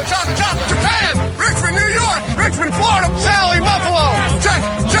 Japan, Richmond, New York, Richmond, Florida, Sally, Buffalo,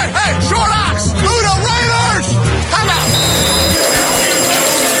 check, hey, Short Ox, Luda Raiders, come out.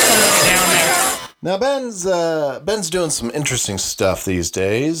 Now, Ben's doing some interesting stuff these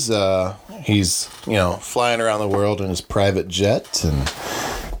days. He's, flying around the world in his private jet and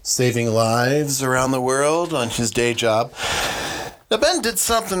saving lives around the world on his day job. Now, Ben did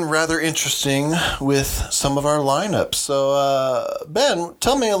something rather interesting with some of our lineups. So, Ben,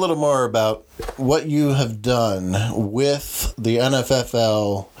 tell me a little more about what you have done with the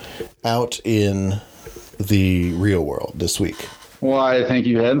NFFL out in the real world this week. Well, I thank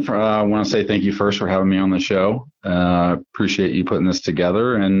you, Ed. I want to say thank you first for having me on the show. Appreciate you putting this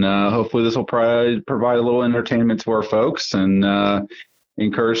together, and hopefully this will provide a little entertainment to our folks and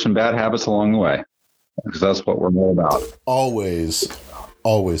encourage some bad habits along the way, because that's what we're more about. Always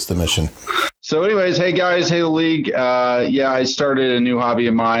the mission. So anyways, hey guys, hey the league. I started a new hobby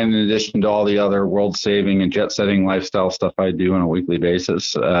of mine in addition to all the other world-saving and jet-setting lifestyle stuff I do on a weekly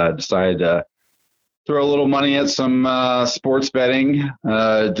basis. Decided to throw a little money at some sports betting.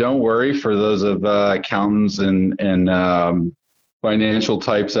 Don't worry, for those of accountants and financial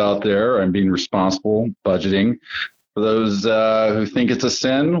types out there, I'm being responsible, budgeting. For those who think it's a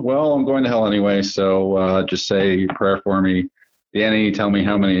sin, well, I'm going to hell anyway. So just say a prayer for me. Danny, tell me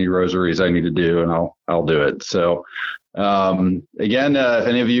how many rosaries I need to do, and I'll do it. So again, if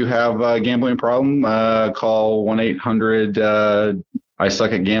any of you have a gambling problem, call 1-800 I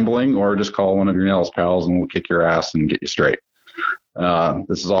suck at gambling, or just call one of your Nels pals and we'll kick your ass and get you straight.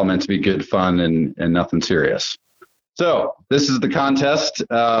 This is all meant to be good fun and nothing serious. So this is the contest.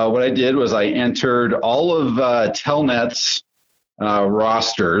 What I did was I entered all of Telnet's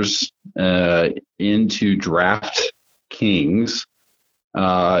rosters into DraftKings,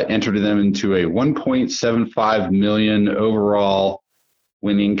 entered them into a 1.75 million overall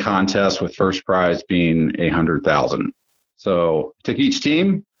winning contest, with first prize being $100,000. So took each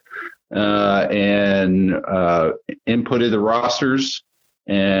team and inputted the rosters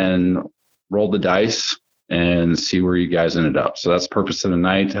and rolled the dice and see where you guys ended up. So that's the purpose of the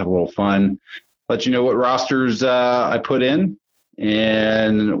night, to have a little fun, let you know what rosters I put in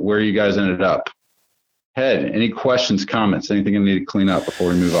and where you guys ended up. Head, any questions, comments, anything I need to clean up before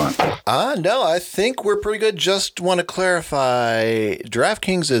we move on? No, I think we're pretty good. Just want to clarify,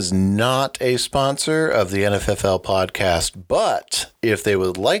 DraftKings is not a sponsor of the NFFL podcast, but if they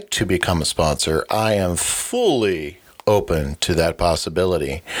would like to become a sponsor, I am fully open to that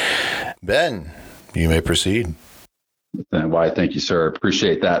possibility. Ben, you may proceed. Why, thank you, sir.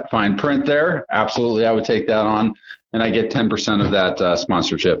 Appreciate that fine print there. Absolutely, I would take that on, and I get 10% of that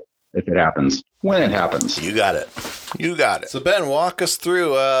sponsorship if it happens. When it happens. You got it. So, Ben, walk us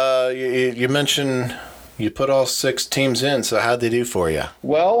through. You mentioned You put all 6 teams in, so how'd they do for you?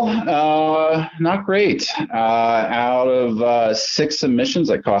 Well, not great. Out of 6 submissions,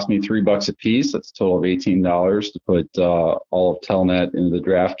 that cost me $3 a piece. That's a total of $18 to put all of Telnet into the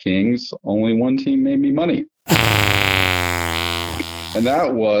DraftKings. Only one team made me money. And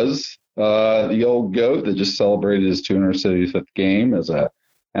that was the old GOAT that just celebrated his 275th game as a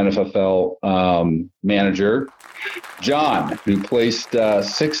NFFL manager, John, who placed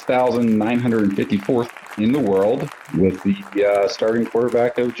 6,954th in the world with the starting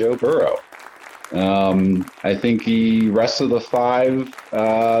quarterback of Joe Burrow. I think the rest of the 5,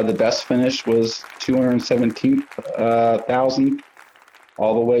 the best finish was 217,000,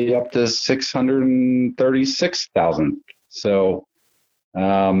 all the way up to 636,000. So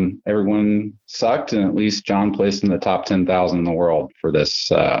everyone sucked, and at least John placed in the top 10,000 in the world for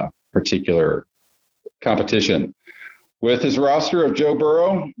this particular competition. With his roster of Joe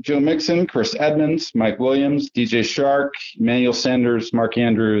Burrow, Joe Mixon, Chris Edmonds, Mike Williams, DJ Shark, Emmanuel Sanders, Mark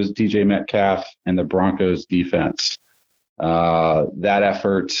Andrews, DJ Metcalf, and the Broncos defense. That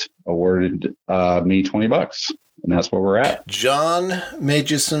effort awarded me $20, and that's where we're at. John made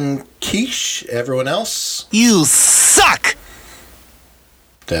you some quiche. Everyone else? You suck!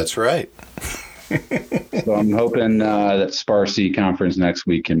 That's right. So I'm hoping that Sparsy conference next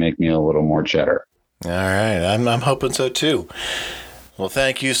week can make me a little more cheddar. All right. I'm hoping so, too. Well,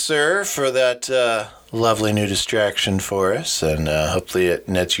 thank you, sir, for that lovely new distraction for us, and hopefully it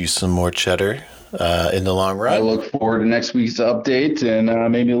nets you some more cheddar in the long run. I look forward to next week's update and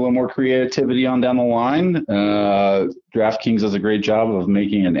maybe a little more creativity on down the line. DraftKings does a great job of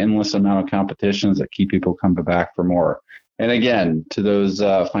making an endless amount of competitions that keep people coming back for more. And again, to those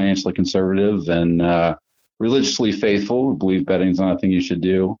financially conservative and religiously faithful who believe betting's not a thing you should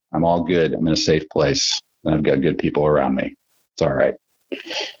do, I'm all good. I'm in a safe place. And I've got good people around me. It's all right.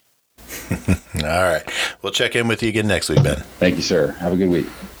 All right. We'll check in with you again next week, Ben. Thank you, sir. Have a good week.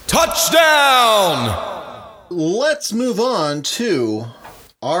 Touchdown! Let's move on to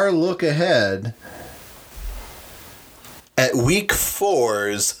our look ahead at Week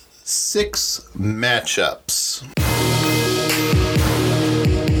 4's 6 matchups.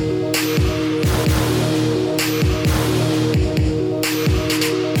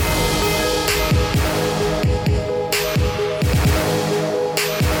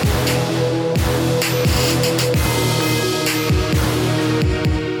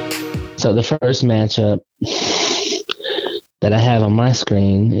 So the first matchup that I have on my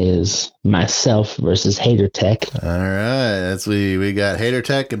screen is myself versus Hater Tech. All right, that's we got Hater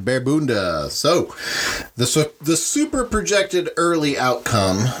Tech and Bear Bunda. So the super projected early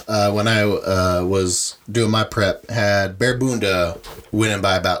outcome when I was doing my prep had Bear Bunda winning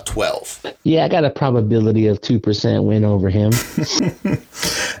by about 12. Yeah, I got a probability of 2% win over him.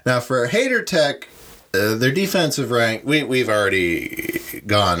 Now for Hater Tech, their defensive rank, we've already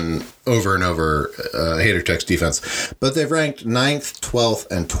gone over and over Hater Tech's defense, but they've ranked 9th,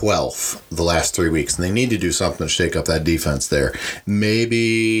 12th, and 12th the last 3 weeks, and they need to do something to shake up that defense there.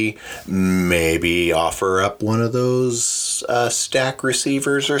 Maybe offer up one of those stack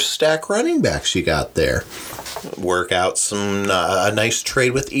receivers or stack running backs you got there. Work out a nice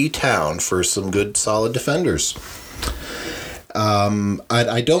trade with E-Town for some good, solid defenders.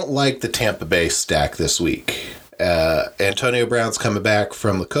 I don't like the Tampa Bay stack this week. Antonio Brown's coming back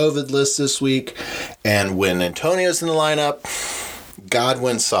from the COVID list this week, and when Antonio's in the lineup,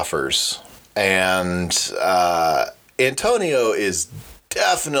 Godwin suffers. And Antonio is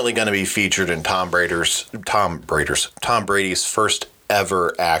definitely going to be featured in Tom Brady's first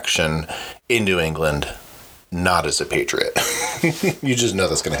ever action in New England, not as a Patriot. You just know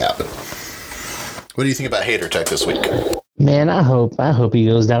that's going to happen. What do you think about Hater Tech this week? Man, I hope he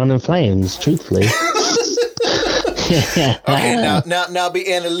goes down in flames, truthfully. Okay, now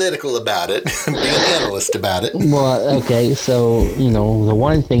be analytical about it. Be an analyst about it. Well, okay, so, the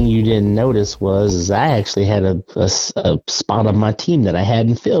one thing you didn't notice was I actually had a spot on my team that I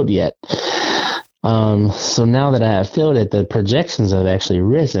hadn't filled yet. So now that I have filled it, the projections have actually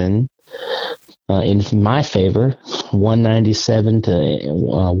risen in my favor, 197 to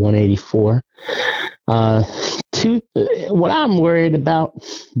 184. What I'm worried about,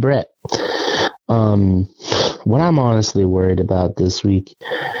 Brett, what I'm honestly worried about this week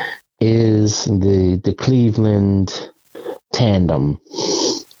is the Cleveland tandem.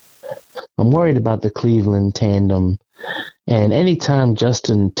 I'm worried about the Cleveland tandem, and anytime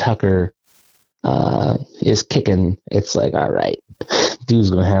Justin Tucker is kicking, it's like, all right, dude's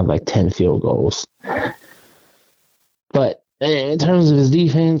gonna have like 10 field goals. But in terms of his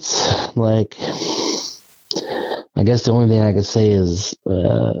defense, like, I guess the only thing I could say is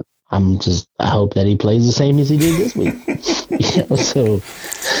I hope that he plays the same as he did this week. So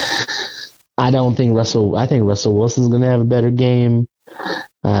I think Russell Wilson's going to have a better game.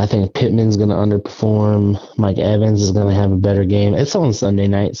 I think Pittman's going to underperform. Mike Evans is going to have a better game. It's on Sunday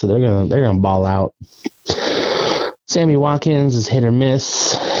night, so they're going to ball out. Sammy Watkins is hit or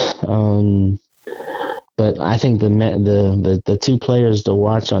miss. But I think the two players to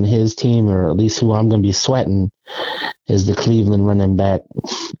watch on his team, or at least who I'm going to be sweating, is the Cleveland running back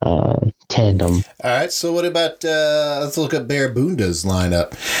tandem. All right, so what about, let's look at Bear Bunda's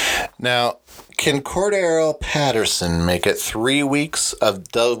lineup. Now, can Cordero Patterson make it 3 weeks of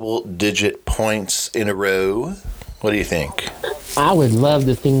double-digit points in a row? What do you think? I would love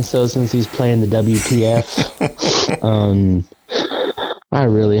to think so since he's playing the WPF. I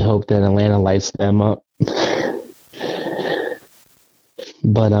really hope that Atlanta lights them up.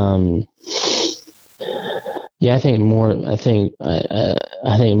 But yeah, I think more of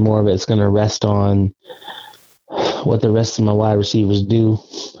it's going to rest on what the rest of my wide receivers do.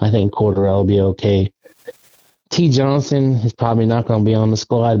 I think Cordero will be okay. T. Johnson is probably not going to be on the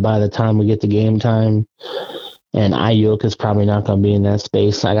squad by the time we get to game time. And Ayuk is probably not going to be in that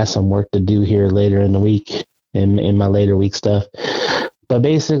space. I got some work to do here later in the week, in my later week stuff. But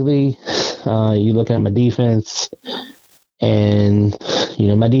basically, you look at my defense, and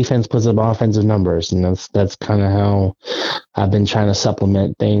my defense puts up offensive numbers, and that's kind of how I've been trying to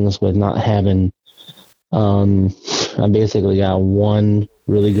supplement things with not having. I basically got one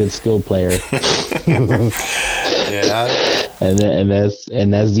really good skill player. Yeah, and that's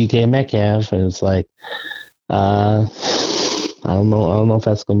DK Metcalf, and it's like, I don't know if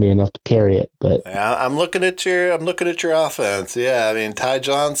that's going to be enough to carry it, but yeah, I'm looking at your offense. Yeah, I mean Ty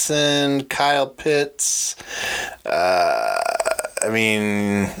Johnson, Kyle Pitts. I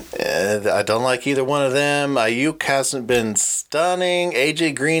don't like either one of them. Ayuk hasn't been stunning.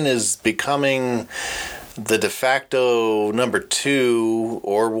 AJ Green is becoming the de facto number 2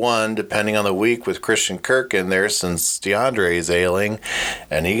 or 1, depending on the week, with Christian Kirk in there since DeAndre is ailing,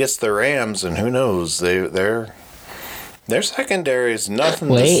 and he gets the Rams, and who knows, their secondary is nothing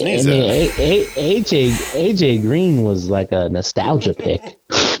to sneeze at. AJ Green was like a nostalgia pick.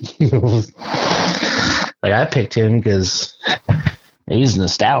 Like I picked him because he's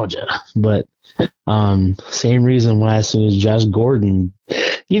nostalgia, but same reason why as soon as Josh Gordon,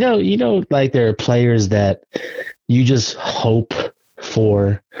 like there are players that you just hope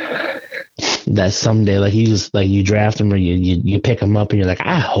for that someday, like you draft him or you pick him up and you're like,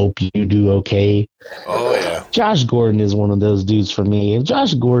 I hope you do okay. Oh yeah. Josh Gordon is one of those dudes for me. And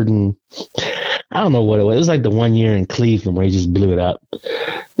Josh Gordon, I don't know what it was. It was like the 1 year in Cleveland where he just blew it up.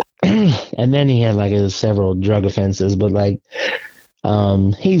 And then he had like several drug offenses, but like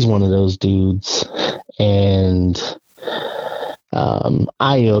he's one of those dudes. And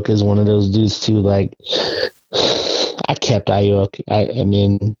Ayuk is one of those dudes too. Like I kept Ayuk. I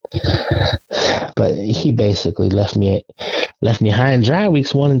mean, but he basically left me high and dry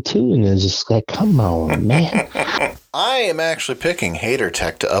weeks 1 and 2, and it's just like, come on, man. I am actually picking Hater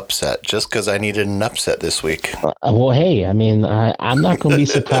Tech to upset just because I needed an upset this week. Well, hey, I mean, I'm not going to be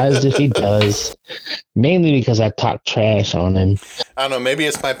surprised if he does, mainly because I talked trash on him. I don't know, maybe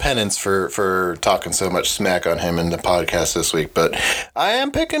it's my penance for talking so much smack on him in the podcast this week, but I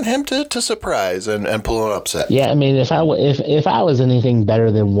am picking him to surprise and pull an upset. Yeah, I mean, if I was anything better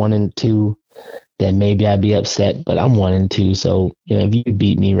than 1 and 2, then maybe I'd be upset, but I'm 1 and 2, so if you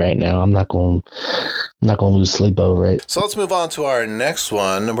beat me right now, I'm not going to lose sleep over it. So let's move on to our next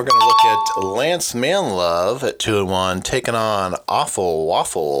one. We're going to look at Lance Manlove at 2-1, taking on Awful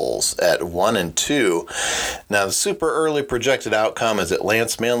Waffles at 1 and 2. Now the super early projected outcome is that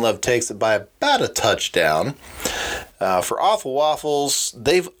Lance Manlove takes it by about a touchdown. For Awful Waffles,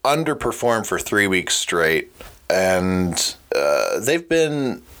 they've underperformed for 3 weeks straight, and they've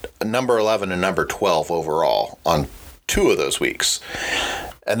been number 11 and number 12 overall on 2 of those weeks.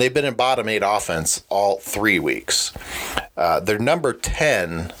 And they've been in bottom 8 offense all 3 weeks. They're number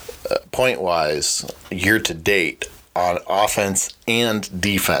 10 point-wise year to date on offense and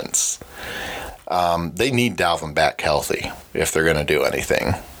defense. They need Dalvin back healthy if they're going to do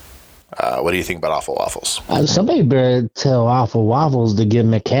anything. What do you think about Awful Waffles? Somebody better tell Awful Waffles to get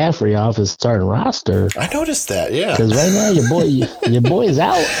McCaffrey off his starting roster. I noticed that, yeah. Because right now your boy is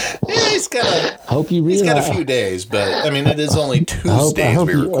out. Yeah, he's got a few days, but I mean it is only Tuesdays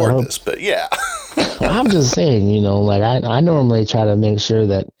we record this. But yeah, I'm just saying, like I normally try to make sure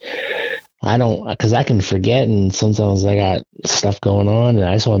that I don't, because I can forget, and sometimes I got stuff going on, and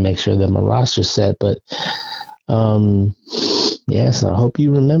I just want to make sure that my roster's set. But yes, I hope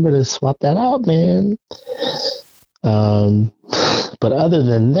you remember to swap that out, man. But other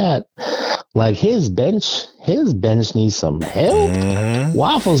than that, like his bench needs some help.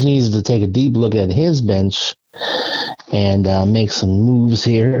 Waffles needs to take a deep look at his bench and make some moves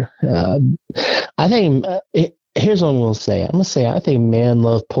here. I think here's what I'm going to say. I'm going to say I think Man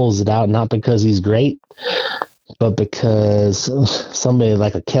Love pulls it out, not because he's great, but because somebody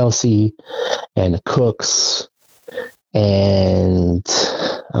like a Kelsey and a Cooks and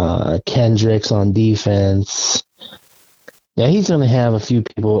Kendricks on defense. Yeah, he's going to have a few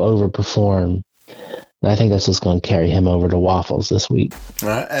people overperform. And I think that's just going to carry him over to Waffles this week.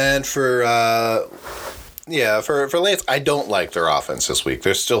 And for Lance, I don't like their offense this week.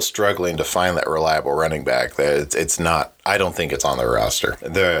 They're still struggling to find that reliable running back. It's not. I don't think it's on their roster.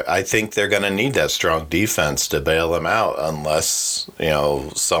 I think they're going to need that strong defense to bail them out, unless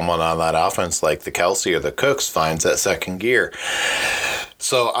someone on that offense like the Kelsey or the Cooks finds that second gear.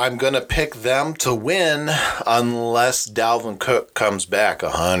 So I'm going to pick them to win unless Dalvin Cook comes back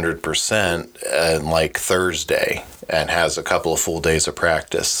 100% and like Thursday and has a couple of full days of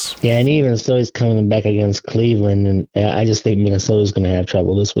practice. Yeah, and even so, he's coming back against Cleveland, and I just think Minnesota's going to have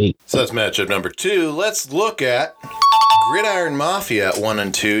trouble this week. So that's matchup number 2. Let's look at Gridiron Mafia at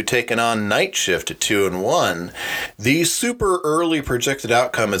 1-2 taking on Night Shift at 2-1. The super early projected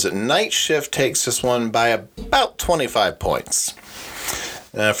outcome is that Night Shift takes this one by about 25 points.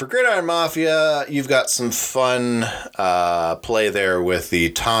 For Gridiron Mafia, you've got some fun play there with the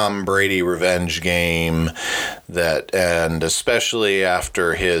Tom Brady revenge game, and especially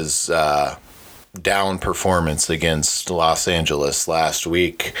after his down performance against Los Angeles last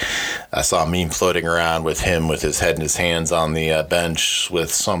week. I saw a meme floating around with him with his head in his hands on the bench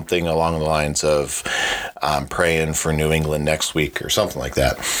with something along the lines of I'm praying for New England next week or something like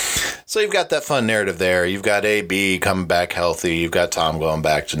that. So you've got that fun narrative there. You've got AB coming back healthy. You've got Tom going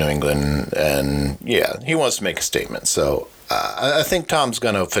back to New England. And yeah, he wants to make a statement. So I think Tom's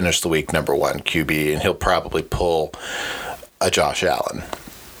going to finish the week number 1 QB, and he'll probably pull a Josh Allen.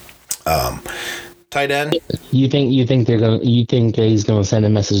 Tight end. You think he's gonna send a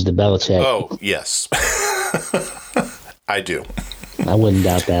message to Belichick? Oh yes, I do. I wouldn't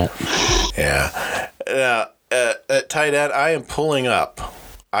doubt that. Yeah. At tight end, I am pulling up.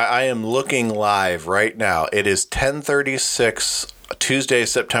 I am looking live right now. It is 10:36 Tuesday,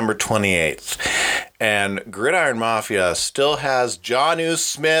 September 28th. And Gridiron Mafia still has Jonnu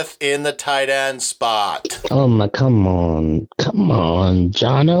Smith in the tight end spot. Oh my, come on,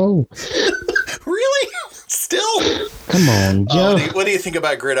 Jono. Really? Still? Come on, Joe. What do you think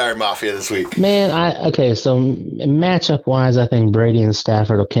about Gridiron Mafia this week? Man, so matchup wise, I think Brady and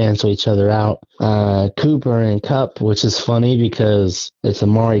Stafford will cancel each other out. Cooper and Kupp, which is funny because it's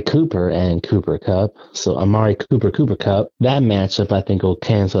Amari Cooper and Cooper Kupp. So Amari Cooper Kupp. That matchup I think will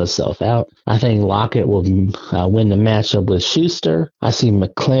cancel itself out. I think Lockett will win the matchup with Schuster. I see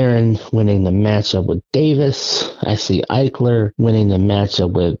McLaren winning the matchup with Davis. I see Eichler winning the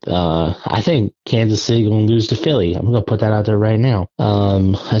matchup with I think Kansas City going to lose to Philly. I'm going to put that out there right now.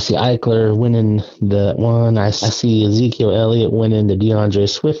 I see Eichler winning the one. I see Ezekiel Elliott winning the DeAndre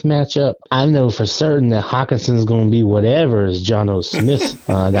Swift matchup. I know for certain that Hawkinson's going to be whatever Jonnu Smith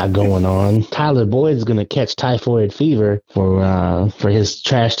got going on. Tyler Boyd's going to catch typhoid fever for his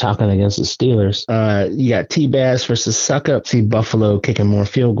trash talking against the Steelers. You got T-Bass versus Suckup. See Buffalo kicking more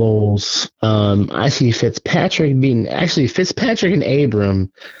field goals. I see Fitzpatrick and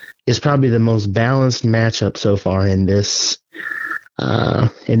Abram is probably the most balanced matchup so far in this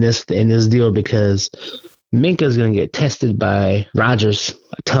deal, because Minka's going to get tested by Rodgers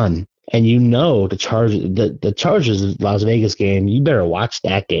a ton. And the Chargers Las Vegas game, you better watch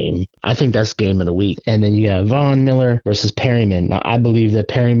that game. I think that's game of the week. And then you got Von Miller versus Perryman. Now I believe that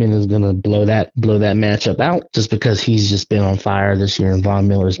Perryman is going to blow that matchup out just because he's just been on fire this year and Von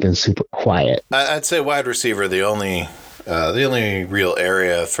Miller's been super quiet. I'd say wide receiver the only real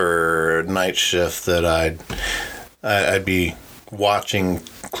area for Night Shift that I'd be watching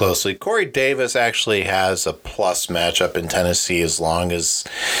closely. Corey Davis actually has a plus matchup in Tennessee as long as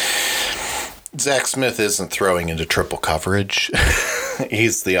Zach Smith isn't throwing into triple coverage.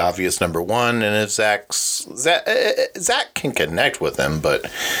 He's the obvious number one, and if Zach can connect with him, but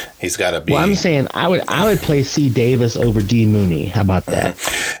he's got to be. Well, I'm saying I would play C. Davis over D. Mooney. How about that?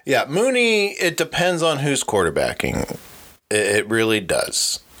 Yeah, Mooney. It depends on who's quarterbacking. It really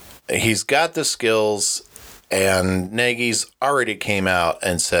does. He's got the skills. And Nagy's already came out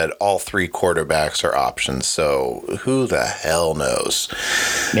and said all 3 quarterbacks are options. So who the hell knows?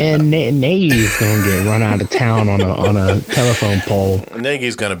 Man, Nagy's going to get run out of town on a telephone pole.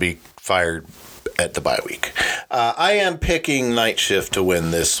 Nagy's going to be fired at the bye week. I am picking Night Shift to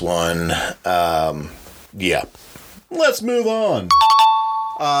win this one. Yeah. Let's move on.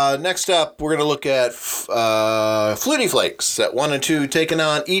 Next up, we're going to look at Flutie Flakes at 1 and 2, taking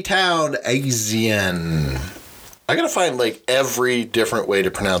on E-Town Asian. I got to find like every different way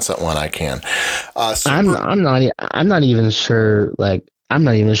to pronounce that one I can. I'm not even sure. Like, I'm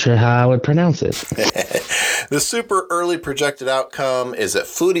not even sure how I would pronounce it. The super early projected outcome is that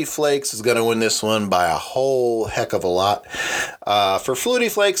Flutie Flakes is going to win this one by a whole heck of a lot. For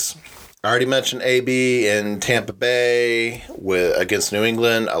Flutie Flakes, I already mentioned AB in Tampa Bay against New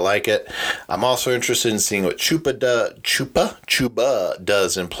England. I like it. I'm also interested in seeing what Chuba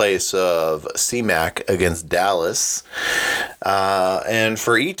does in place of C-Mac against Dallas. And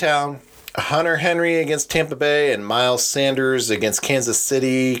for E-Town, Hunter Henry against Tampa Bay and Miles Sanders against Kansas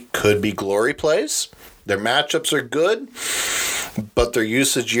City could be glory plays. Their matchups are good, but their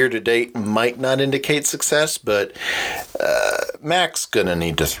usage year to date might not indicate success. But Mac's going to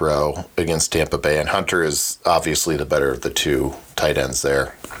need to throw against Tampa Bay, and Hunter is obviously the better of the two tight ends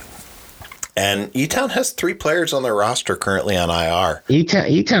there. And E-Town has 3 players on their roster currently on IR.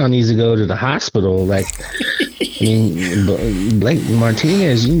 E-Town needs to go to the hospital. Like, I mean, Blake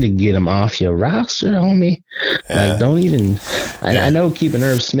Martinez, you need to get him off your roster, homie. Like, don't even. I know keeping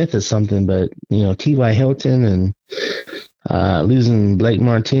Irv Smith is something, but T.Y. Hilton and losing Blake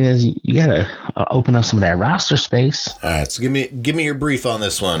Martinez, you gotta open up some of that roster space. All right, so give me your brief on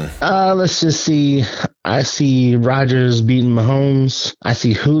this one. Let's just see. I see Rodgers beating Mahomes. I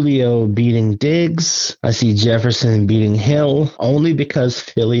see Julio beating Diggs. I see Jefferson beating Hill, only because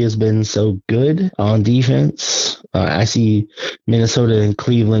Philly has been so good on defense. I see Minnesota and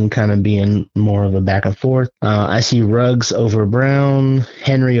Cleveland kind of being more of a back and forth. I see Ruggs over Brown,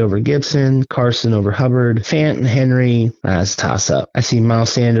 Henry over Gibson, Carson over Hubbard, Fant and Henry. That's a toss-up. I see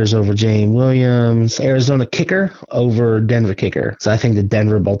Miles Sanders over Jane Williams, Arizona kicker over Denver kicker. So I think the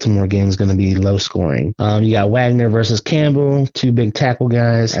Denver-Baltimore game is going to be low scoring. You got Wagner versus Campbell, 2 big tackle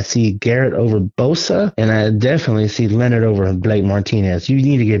guys. I see Garrett over Bosa, and I definitely see Leonard over Blake Martinez. You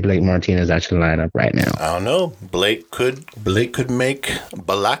need to get Blake Martinez out your lineup right now. I don't know. Balake could make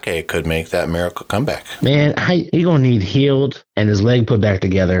that miracle comeback. Man, you're going to need healed and his leg put back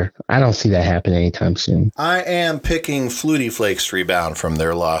together. I don't see that happening anytime soon. I am picking Flutie Flakes to rebound from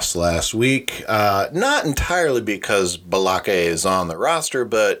their loss last week. Not entirely because Balake is on the roster,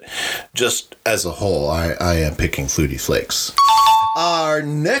 but just as a whole, I am picking Flutie Flakes. Our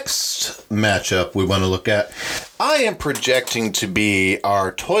next matchup we want to look at, I am projecting to be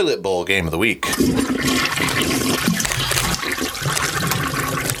our toilet bowl game of the week.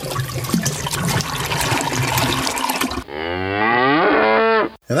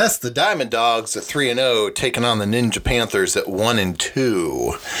 And that's the Diamond Dogs at 3-0 taking on the Ninja Panthers at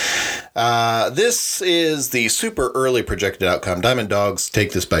 1-2. This is the super early projected outcome. Diamond Dogs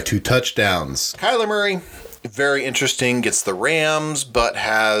take this by 2 touchdowns. Kyler Murray, very interesting, gets the Rams, but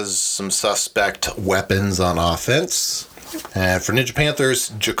has some suspect weapons on offense. And for Ninja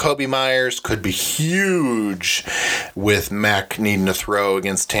Panthers, Jacoby Myers could be huge with Mac needing to throw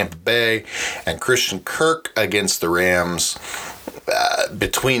against Tampa Bay, and Christian Kirk against the Rams.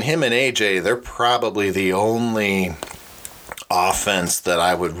 Between him and AJ, they're probably the only offense that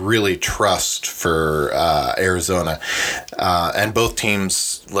I would really trust for Arizona. And both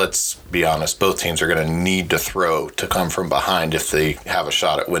teams, let's be honest, both teams are going to need to throw to come from behind if they have a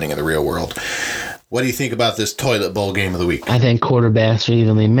shot at winning in the real world. What do you think about this toilet bowl game of the week? I think quarterbacks are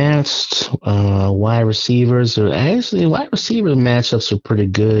evenly matched. Wide receiver matchups are pretty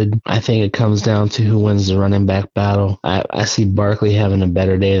good. I think it comes down to who wins the running back battle. I see Barkley having a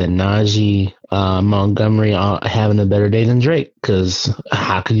better day than Najee. Montgomery having a better day than Drake, because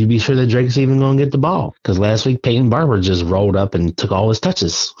how could you be sure that Drake's even going to get the ball? Because last week Peyton Barber just rolled up and took all his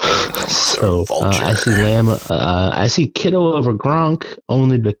touches. So I see I see Kittle over Gronk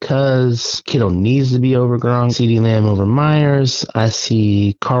only because Kittle needs to be over Gronk. CeeDee Lamb over Myers. I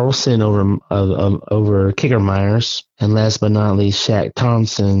see Carlson over Kicker Myers. And last but not least, Shaq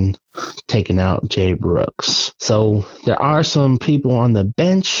Thompson taking out Jay Brooks. So there are some people on the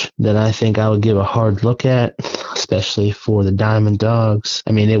bench that I think I would give a hard look at, especially for the Diamond Dogs.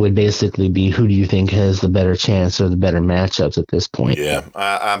 I mean, it would basically be, who do you think has the better chance or the better matchups at this point? Yeah,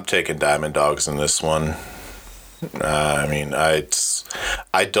 I'm taking Diamond Dogs in this one. I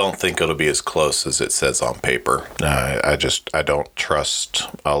don't think it'll be as close as it says on paper. I don't trust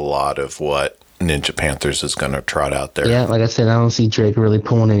a lot of what Ninja Panthers is going to trot out there. Yeah, like I said, I don't see Drake really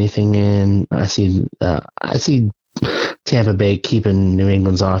pulling anything in. I see Tampa Bay keeping New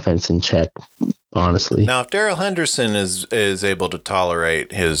England's offense in check, honestly. Now, if Darrell Henderson is able to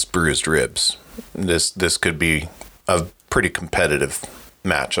tolerate his bruised ribs, this could be a pretty competitive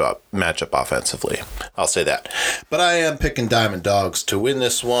matchup offensively. I'll say that. But I am picking Diamond Dogs to win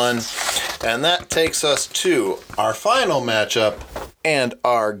this one. And that takes us to our final matchup and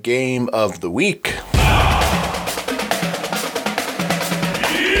our game of the week.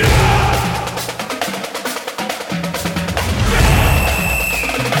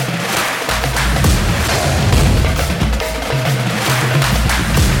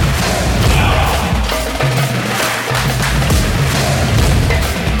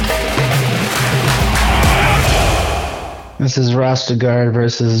 This is Rosterguard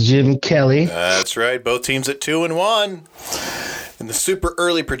versus Jim Kelly. That's right. Both teams at 2-1. And the super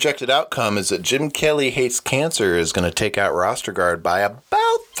early projected outcome is that Jim Kelly Hates Cancer is going to take out Rosterguard by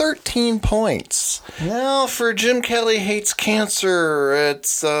about 13 points. Now, for Jim Kelly Hates Cancer,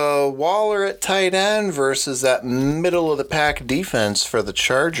 it's Waller at tight end versus that middle-of-the-pack defense for the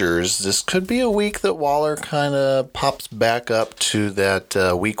Chargers. This could be a week that Waller kind of pops back up to that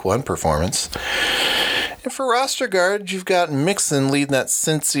week 1 performance. And for Rosterguard, you've got Mixon leading that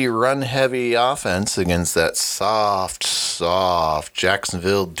Cincy run-heavy offense against that soft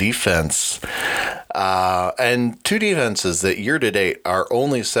Jacksonville defense. And two defenses that year-to-date are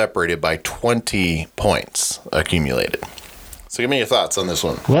only separated by 20 points accumulated. So give me your thoughts on this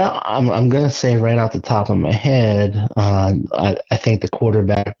one. Well, I'm going to say right off the top of my head, I think the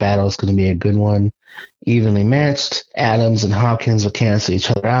quarterback battle is going to be a good one. Evenly matched. Adams and Hopkins will cancel each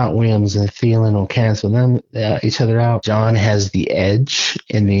other out. Williams and Thielen will cancel each other out. John has the edge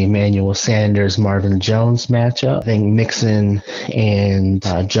in the Emmanuel Sanders-Marvin Jones matchup. I think Mixon and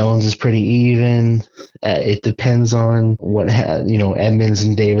Jones is pretty even. It depends on what Edmonds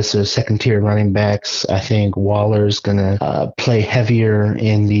and Davis are second-tier running backs. I think Waller's going to play heavier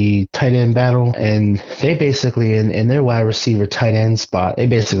in the tight end battle. And they basically, in their wide receiver tight end spot, they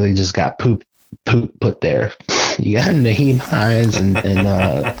basically just got poop put there. You got Naheem Hines and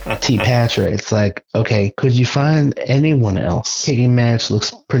T. Patrick. It's like, okay, could you find anyone else? Kicking match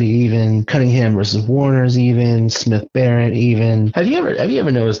looks pretty even. Cunningham versus Warner's even. Smith Barrett even. Have you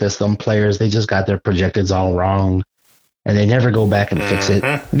ever noticed that some players, they just got their projections all wrong and they never go back and fix it?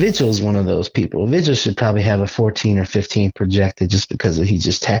 Vigil's one of those people. Vigil should probably have a 14 or 15 projected just because he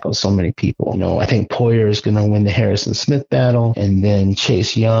just tackles so many people. I think Poyer is going to win the Harrison Smith battle, and then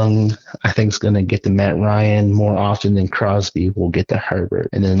Chase Young, I think, is going to get the Matt Ryan more often than Crosby will get the Herbert.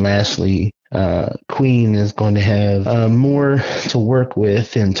 And then lastly, Queen is going to have more to work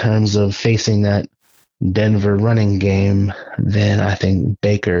with in terms of facing that Denver running game than I think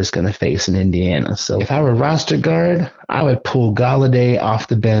Baker is going to face in Indiana. So if I were Rosterguard, I would pull Golladay off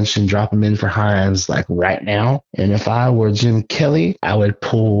the bench and drop him in for Hines like right now. And if I were Jim Kelly, I would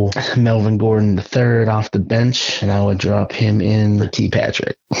pull Melvin Gordon III off the bench and I would drop him in for T.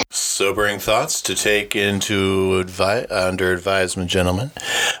 Patrick. Sobering thoughts to take into under advisement, gentlemen.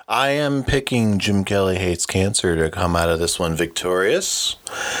 I am picking Jim Kelly Hates Cancer to come out of this one victorious.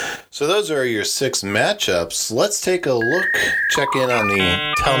 So those are your 6 matchups. Let's take a look, check in on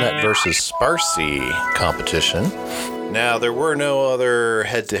the Telnet versus Sparsy competition. Now, there were no other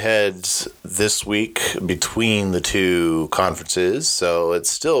head-to-heads this week between the two conferences, so it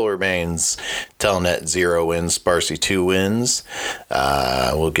still remains Telnet 0 wins, Sparsy 2 wins.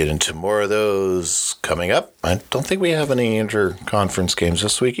 We'll get into more of those coming up. I don't think we have any inter-conference games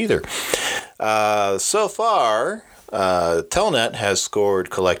this week either. So far, Telnet has scored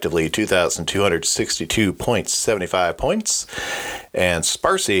collectively 2,262.75 points, and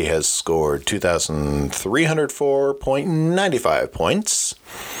Sparsy has scored 2,304.95 points.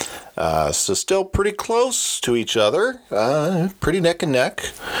 So still pretty close to each other, pretty neck and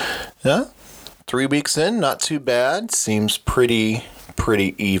neck. Yeah, 3 weeks in, not too bad. Seems pretty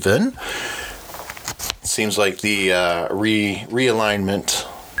even. Seems like the realignment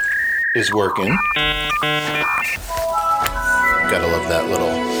is working. Gotta love that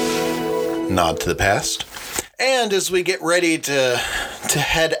little nod to the past. And as we get ready to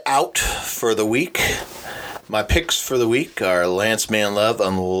head out for the week, my picks for the week are Lance Manlove,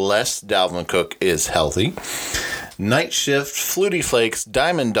 unless Dalvin Cook is healthy, Night Shift, Flutie Flakes,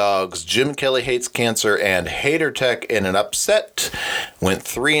 Diamond Dogs, Jim Kelly Hates Cancer, and Hater Tech in an upset. Went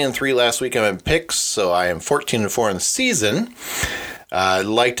 3-3 last week on my picks, so I am 14-4 in the season. I'd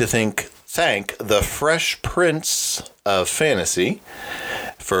like to thank the Fresh Prince of Fantasy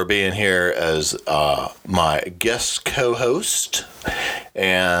for being here as my guest co-host.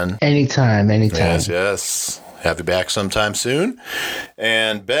 And anytime. Yes. have you back sometime soon.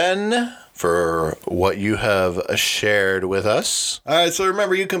 And Ben, for what you have shared with us. All right, so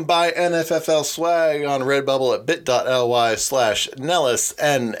remember, you can buy NFFL swag on Redbubble at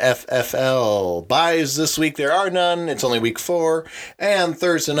bit.ly/NellisNFFL. Buys this week, there are none. It's only week 4. And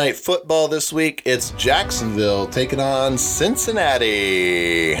Thursday night football this week, it's Jacksonville taking on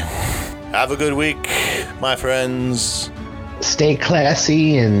Cincinnati. Have a good week, my friends. Stay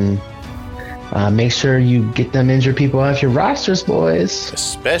classy and make sure you get them injured people off your rosters, boys.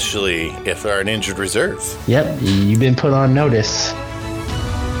 Especially if they're an injured reserve. Yep, you've been put on notice.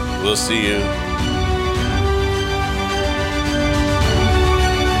 We'll see you.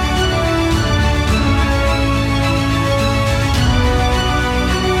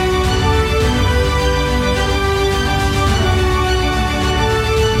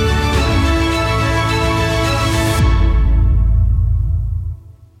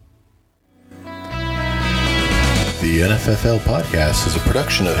 The NFFL podcast is a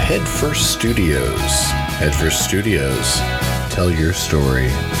production of Headfirst Studios. Headfirst Studios, tell your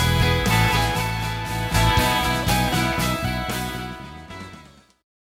story.